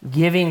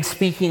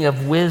 speaking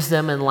of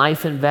wisdom and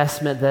life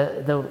investment,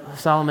 the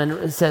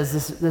Solomon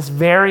says this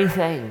very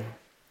thing. It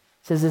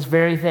says this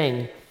very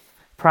thing.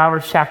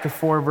 Proverbs chapter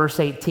 4, verse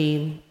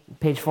 18,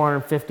 page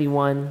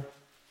 451.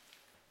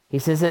 He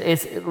says,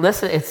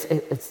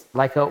 it's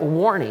like a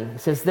warning.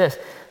 It says this: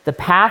 the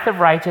path of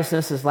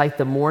righteousness is like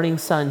the morning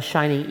sun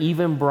shining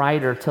even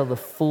brighter till the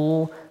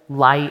full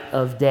light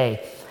of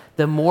day.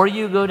 The more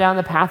you go down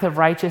the path of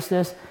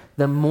righteousness,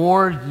 the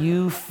more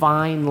you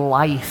find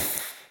life.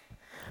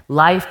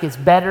 Life gets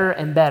better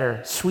and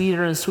better,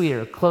 sweeter and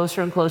sweeter,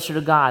 closer and closer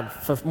to God,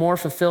 more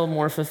fulfilled,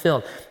 more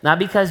fulfilled. Not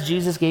because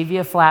Jesus gave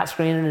you a flat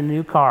screen and a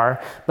new car,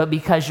 but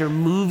because you're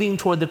moving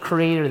toward the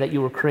Creator that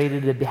you were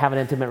created to have an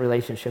intimate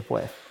relationship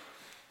with.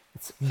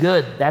 It's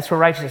good. That's where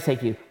righteousness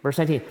takes you. Verse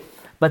 19.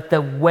 But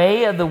the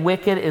way of the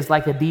wicked is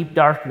like a deep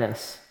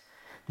darkness.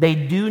 They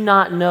do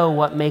not know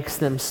what makes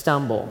them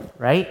stumble,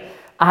 right?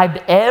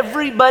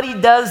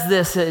 Everybody does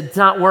this. It's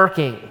not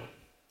working.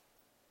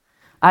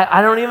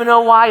 I don't even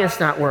know why it's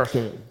not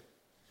working.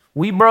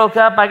 We broke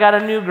up. I got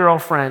a new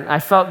girlfriend. I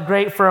felt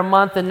great for a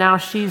month, and now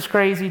she's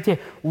crazy too.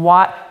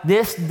 Why?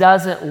 This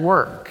doesn't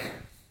work.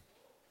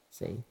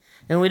 See?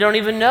 And we don't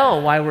even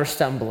know why we're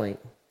stumbling.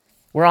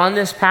 We're on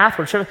this path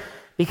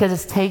because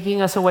it's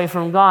taking us away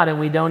from God, and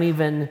we don't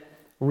even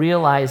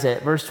realize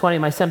it. Verse 20,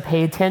 my son,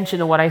 pay attention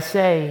to what I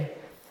say.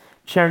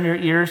 Turn your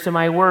ears to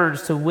my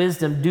words, to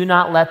wisdom. Do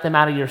not let them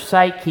out of your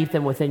sight. Keep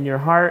them within your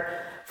heart.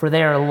 For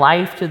they are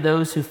life to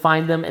those who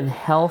find them and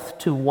health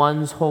to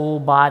one's whole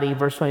body.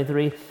 Verse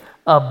 23,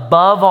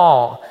 above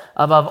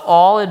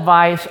all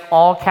advice,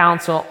 all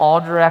counsel,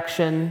 all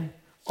direction,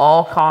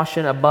 all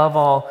caution, above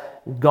all,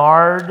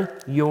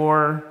 guard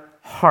your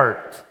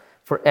heart,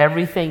 for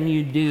everything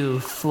you do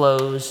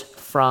flows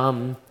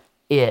from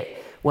it.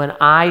 When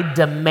I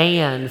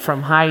demand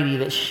from Heidi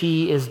that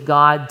she is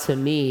God to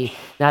me,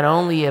 not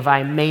only have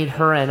I made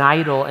her an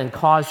idol and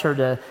caused her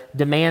to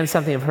demand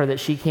something of her that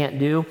she can't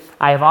do,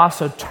 I have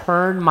also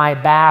turned my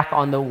back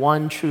on the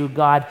one true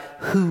God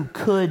who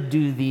could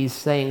do these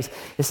things.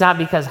 It's not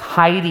because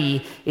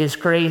Heidi is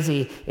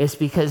crazy, it's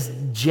because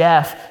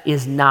Jeff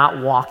is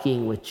not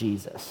walking with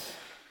Jesus.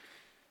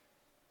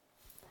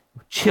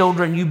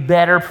 Children, you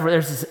better,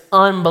 there's this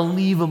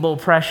unbelievable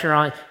pressure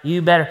on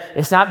you better.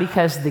 It's not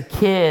because the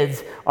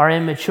kids are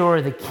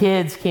immature, the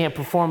kids can't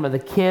perform, or the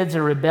kids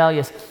are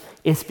rebellious.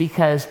 It's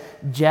because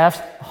Jeff's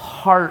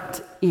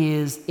heart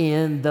is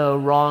in the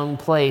wrong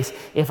place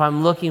if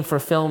I'm looking for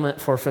fulfillment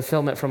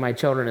from my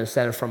children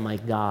instead of from my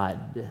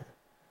God.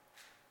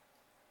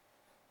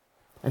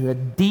 And the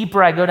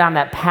deeper I go down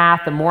that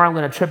path, the more I'm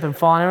going to trip and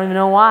fall. And I don't even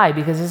know why,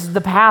 because this is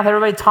the path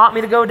everybody taught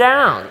me to go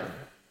down.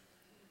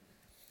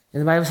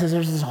 And the Bible says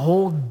there's this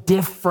whole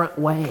different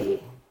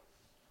way.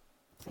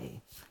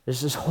 See?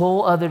 There's this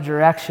whole other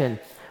direction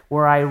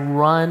where I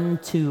run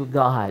to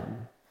God.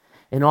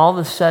 And all of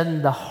a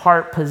sudden, the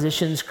heart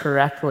positions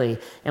correctly.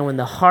 And when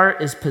the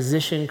heart is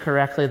positioned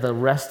correctly, the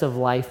rest of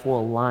life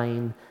will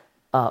line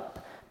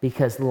up,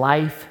 because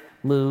life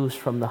moves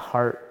from the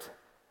heart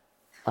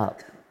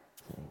up.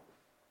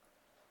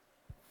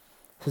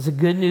 So it's a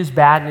good news,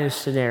 bad news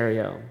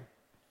scenario.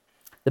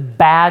 The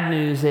bad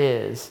news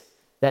is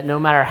that no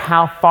matter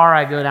how far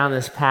I go down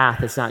this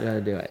path, it's not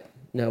going to do it.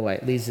 No way.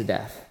 It leads to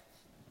death.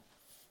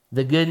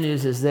 The good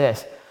news is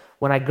this.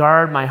 When I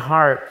guard my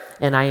heart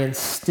and I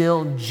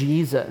instill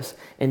Jesus,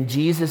 and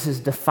Jesus is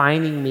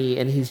defining me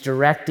and he's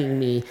directing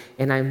me,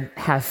 and I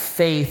have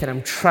faith and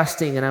I'm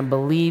trusting and I'm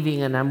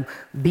believing and I'm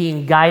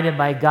being guided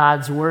by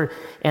God's word,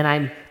 and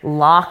I'm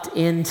locked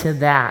into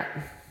that.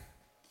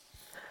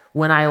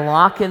 When I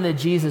lock into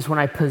Jesus, when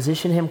I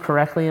position him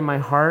correctly in my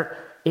heart,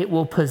 it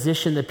will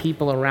position the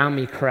people around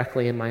me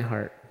correctly in my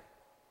heart.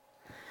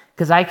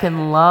 Because I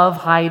can love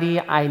Heidi.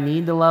 I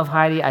need to love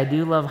Heidi. I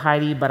do love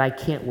Heidi, but I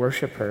can't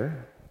worship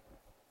her.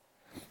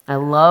 I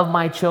love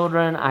my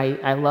children.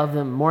 I love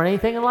them more than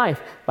anything in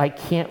life, but I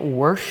can't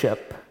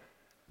worship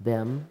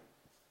them.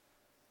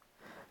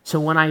 So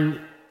when I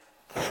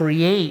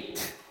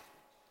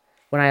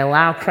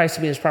allow Christ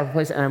to be in his proper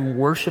place and I'm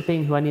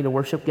worshiping who I need to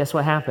worship, guess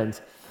what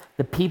happens?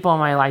 The people in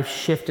my life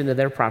shift into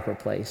their proper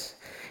place.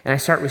 And I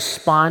start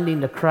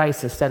responding to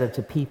Christ instead of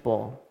to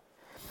people.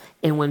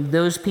 And when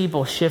those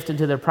people shift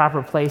into their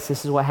proper place,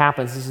 this is what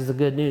happens. This is the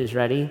good news.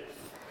 Ready?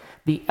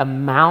 The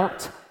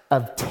amount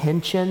of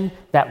tension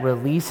that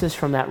releases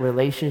from that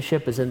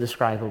relationship is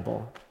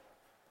indescribable.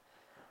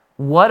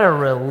 What a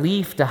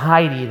relief to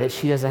Heidi that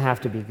she doesn't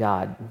have to be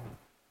God,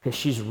 because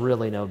she's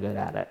really no good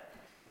at it.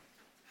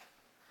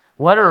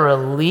 What a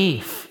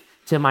relief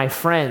to my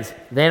friends.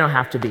 They don't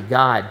have to be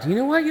God. Do you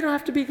know what? You don't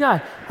have to be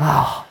God.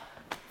 Oh,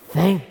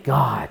 thank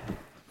God.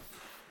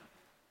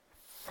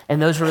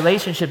 And those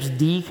relationships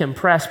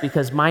decompress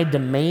because my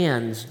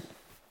demands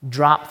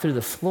drop through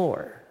the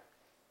floor.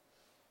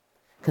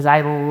 Because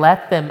I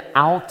let them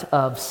out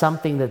of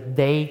something that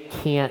they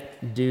can't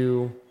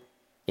do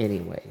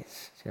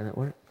anyways. See how that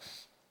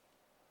works?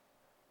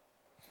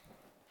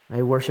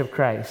 I worship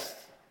Christ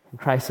and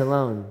Christ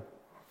alone.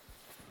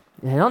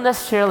 And I don't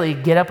necessarily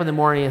get up in the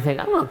morning and think,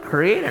 I'm going to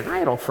create an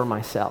idol for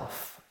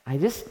myself. I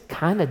just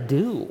kind of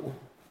do.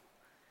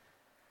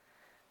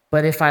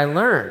 But if I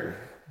learn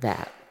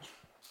that,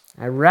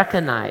 I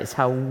recognize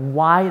how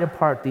wide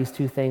apart these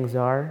two things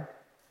are,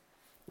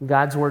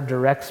 God's word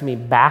directs me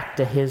back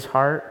to his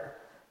heart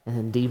and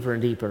then deeper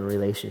and deeper in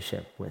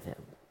relationship with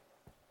him.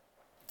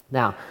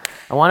 Now,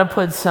 I want to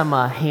put some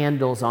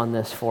handles on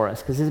this for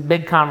us, because it's a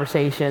big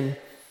conversation,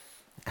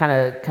 kind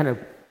of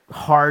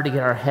hard to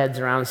get our heads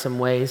around in some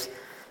ways.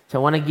 So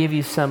I want to give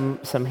you some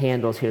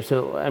handles here.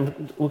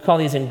 So we'll call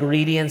these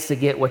ingredients to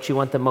get what you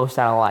want the most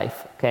out of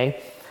life,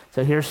 okay?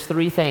 So here's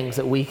 3 things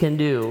that we can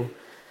do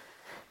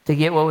to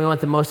get what we want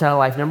the most out of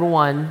life. Number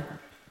 1,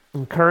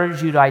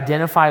 encourage you to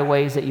identify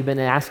ways that you've been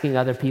asking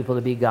other people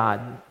to be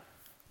God,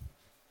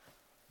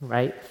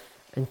 right?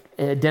 And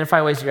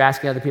identify ways that you're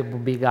asking other people to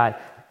be God.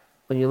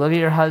 When you look at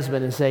your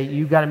husband and say,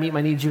 you got to meet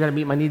my needs, you got to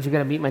meet my needs, you got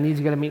to meet my needs,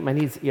 you got to meet my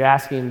needs, you're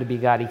asking him to be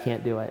God. He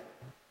can't do it,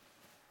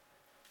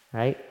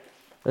 right?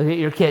 Look at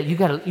your kid. You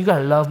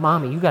gotta love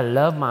mommy. You gotta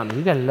love mommy.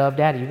 You gotta love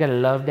daddy. You gotta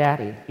love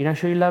daddy. You're not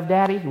sure you love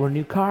daddy? You want a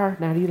new car?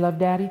 Now do you love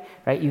daddy?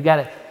 Right? You're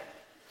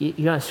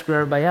gonna screw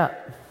everybody up.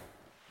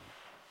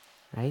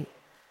 Right?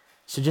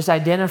 So just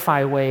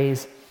identify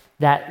ways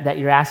that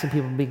you're asking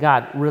people to be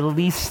God.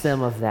 Release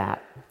them of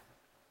that.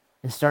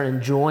 And start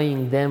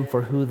enjoying them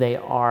for who they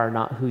are,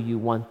 not who you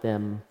want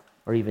them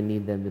or even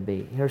need them to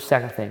be. Here's the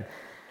second thing.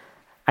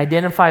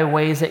 Identify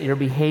ways that you're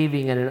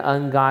behaving in an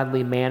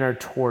ungodly manner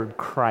toward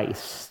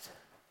Christ.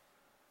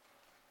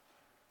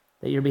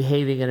 That you're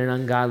behaving in an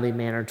ungodly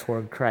manner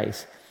toward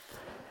Christ.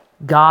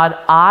 God,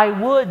 I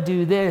would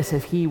do this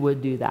if he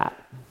would do that.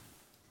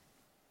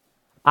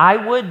 I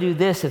would do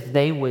this if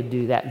they would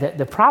do that.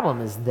 The problem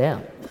is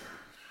them.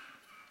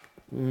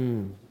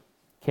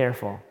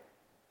 Careful.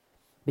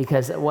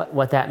 Because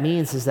what that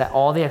means is that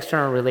all the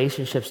external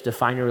relationships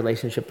define your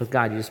relationship with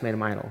God. You just made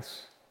them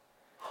idols.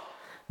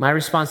 My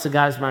response to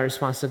God is my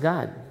response to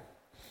God.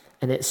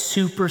 And it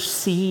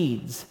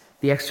supersedes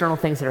the external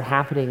things that are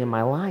happening in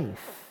my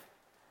life.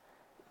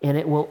 And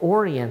it will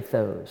orient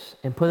those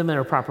and put them in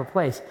a proper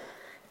place.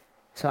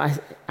 So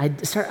I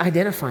start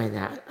identifying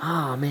that.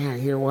 Oh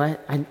man, you know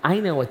what? I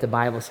know what the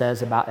Bible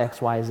says about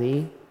X, Y,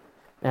 Z.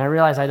 And I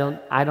realize I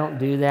don't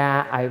do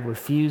that. I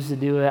refuse to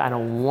do it. I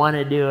don't want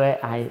to do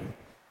it.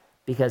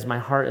 Because my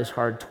heart is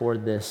hard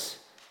toward this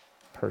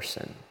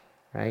person,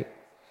 right?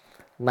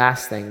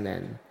 Last thing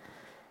then,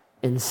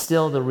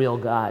 instill the real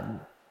God.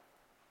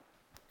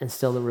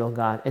 Instill the real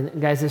God.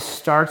 And guys, this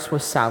starts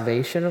with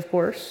salvation, of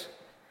course.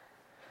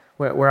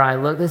 Where I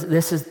look,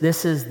 this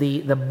is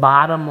the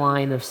bottom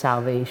line of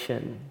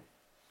salvation.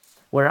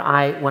 When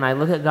I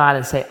look at God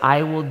and say,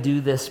 I will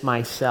do this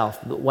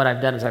myself. What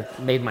I've done is I've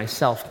made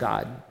myself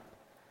God.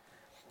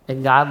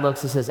 And God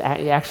looks and says,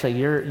 actually,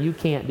 you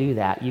can't do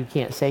that. You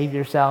can't save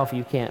yourself.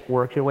 You can't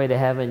work your way to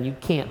heaven. You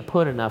can't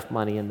put enough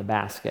money in the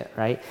basket,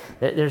 right?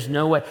 There's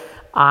no way.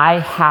 I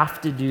have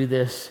to do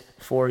this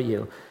for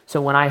you.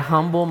 So when I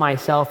humble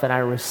myself and I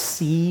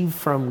receive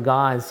from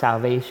God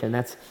salvation,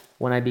 that's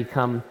when I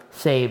become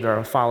saved or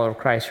a follower of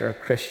Christ or a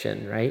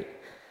Christian, right?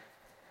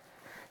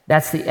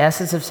 That's the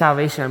essence of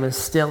salvation. I'm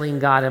instilling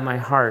God in my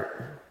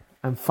heart.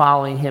 I'm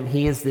following him.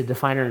 He is the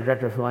definer and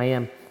director of who I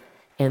am.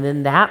 And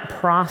then that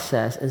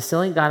process,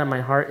 instilling God in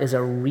my heart, is a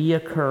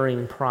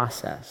reoccurring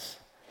process.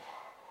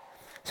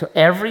 So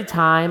every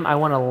time I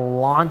want to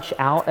launch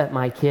out at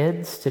my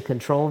kids to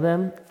control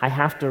them, I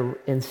have to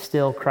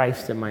instill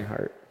Christ in my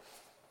heart.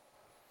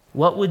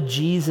 What would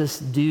Jesus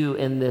do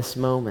in this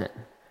moment,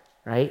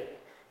 right?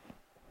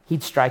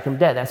 He'd strike them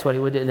dead. That's what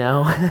he would do.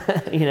 No,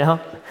 you know?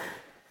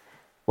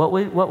 What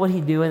would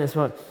he do in this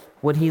moment?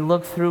 Would he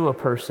look through a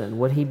person?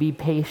 Would he be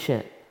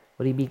patient?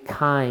 Would he be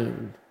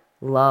kind,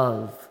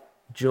 love,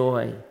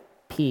 joy,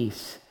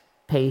 peace,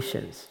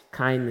 patience,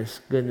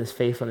 kindness, goodness,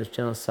 faithfulness,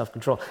 gentleness,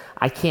 self-control?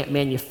 I can't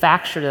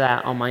manufacture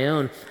that on my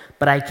own,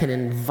 but I can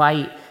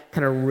invite,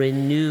 kind of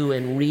renew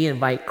and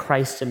re-invite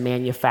Christ to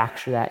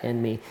manufacture that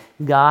in me.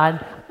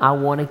 God, I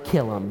want to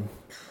kill him.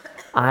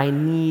 I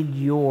need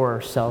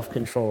your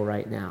self-control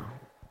right now.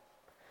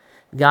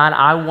 God,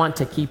 I want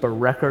to keep a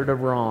record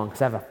of wrong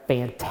because I have a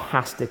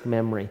fantastic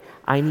memory.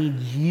 I need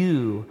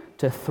you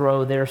to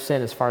throw their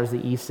sin as far as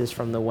the east is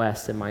from the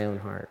west in my own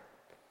heart.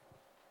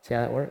 See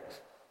how that works?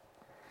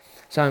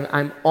 So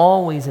I'm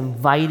always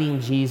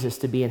inviting Jesus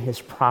to be in his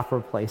proper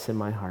place in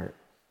my heart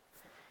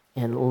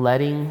and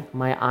letting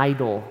my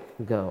idol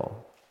go.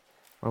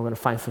 I'm going to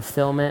find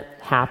fulfillment,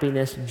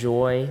 happiness,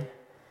 joy,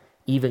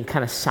 even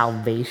kind of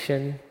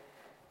salvation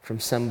from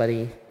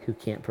somebody who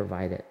can't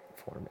provide it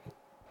for me.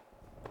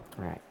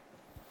 All right.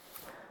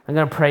 I'm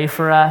going to pray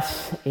for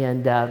us,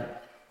 and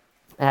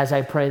as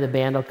I pray, the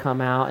band will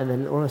come out, and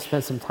then we're going to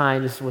spend some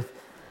time just with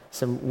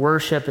some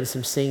worship and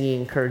some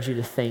singing. Encourage you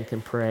to think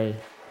and pray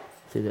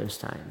through those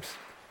times.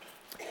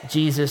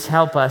 Jesus,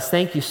 help us.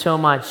 Thank you so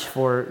much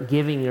for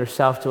giving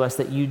yourself to us,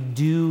 that you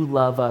do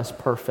love us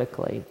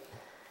perfectly,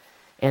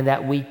 and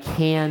that we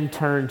can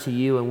turn to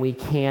you and we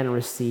can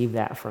receive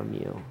that from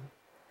you.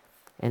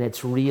 And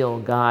it's real,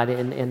 God.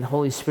 And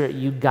Holy Spirit,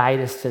 you guide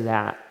us to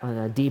that on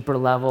a deeper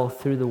level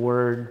through the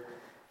Word.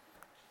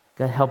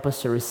 God, help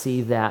us to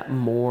receive that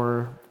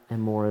more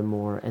and more and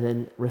more, and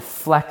then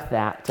reflect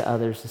that to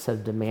others instead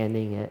of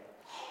demanding it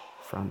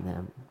from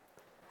them.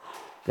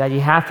 God,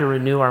 you have to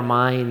renew our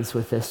minds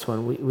with this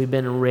one. We've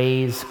been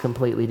raised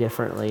completely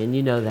differently, and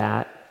you know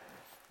that.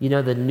 You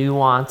know the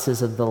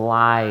nuances of the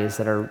lies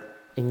that are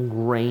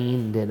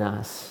ingrained in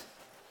us.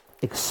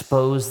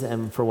 Expose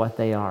them for what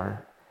they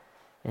are.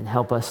 And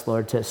help us,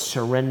 Lord, to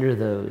surrender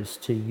those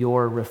to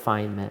your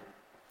refinement.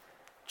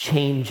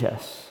 Change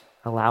us.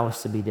 Allow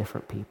us to be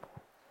different people.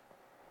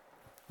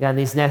 God, in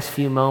these next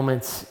few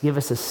moments, give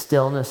us a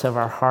stillness of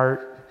our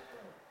heart.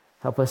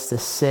 Help us to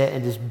sit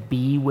and just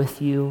be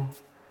with you.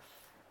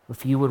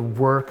 If you would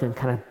work and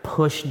kind of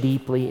push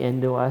deeply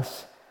into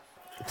us,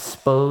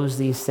 expose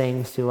these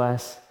things to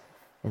us,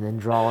 and then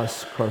draw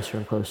us closer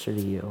and closer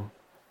to you,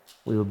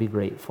 we will be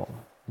grateful.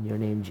 In your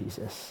name,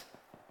 Jesus.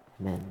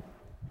 Amen.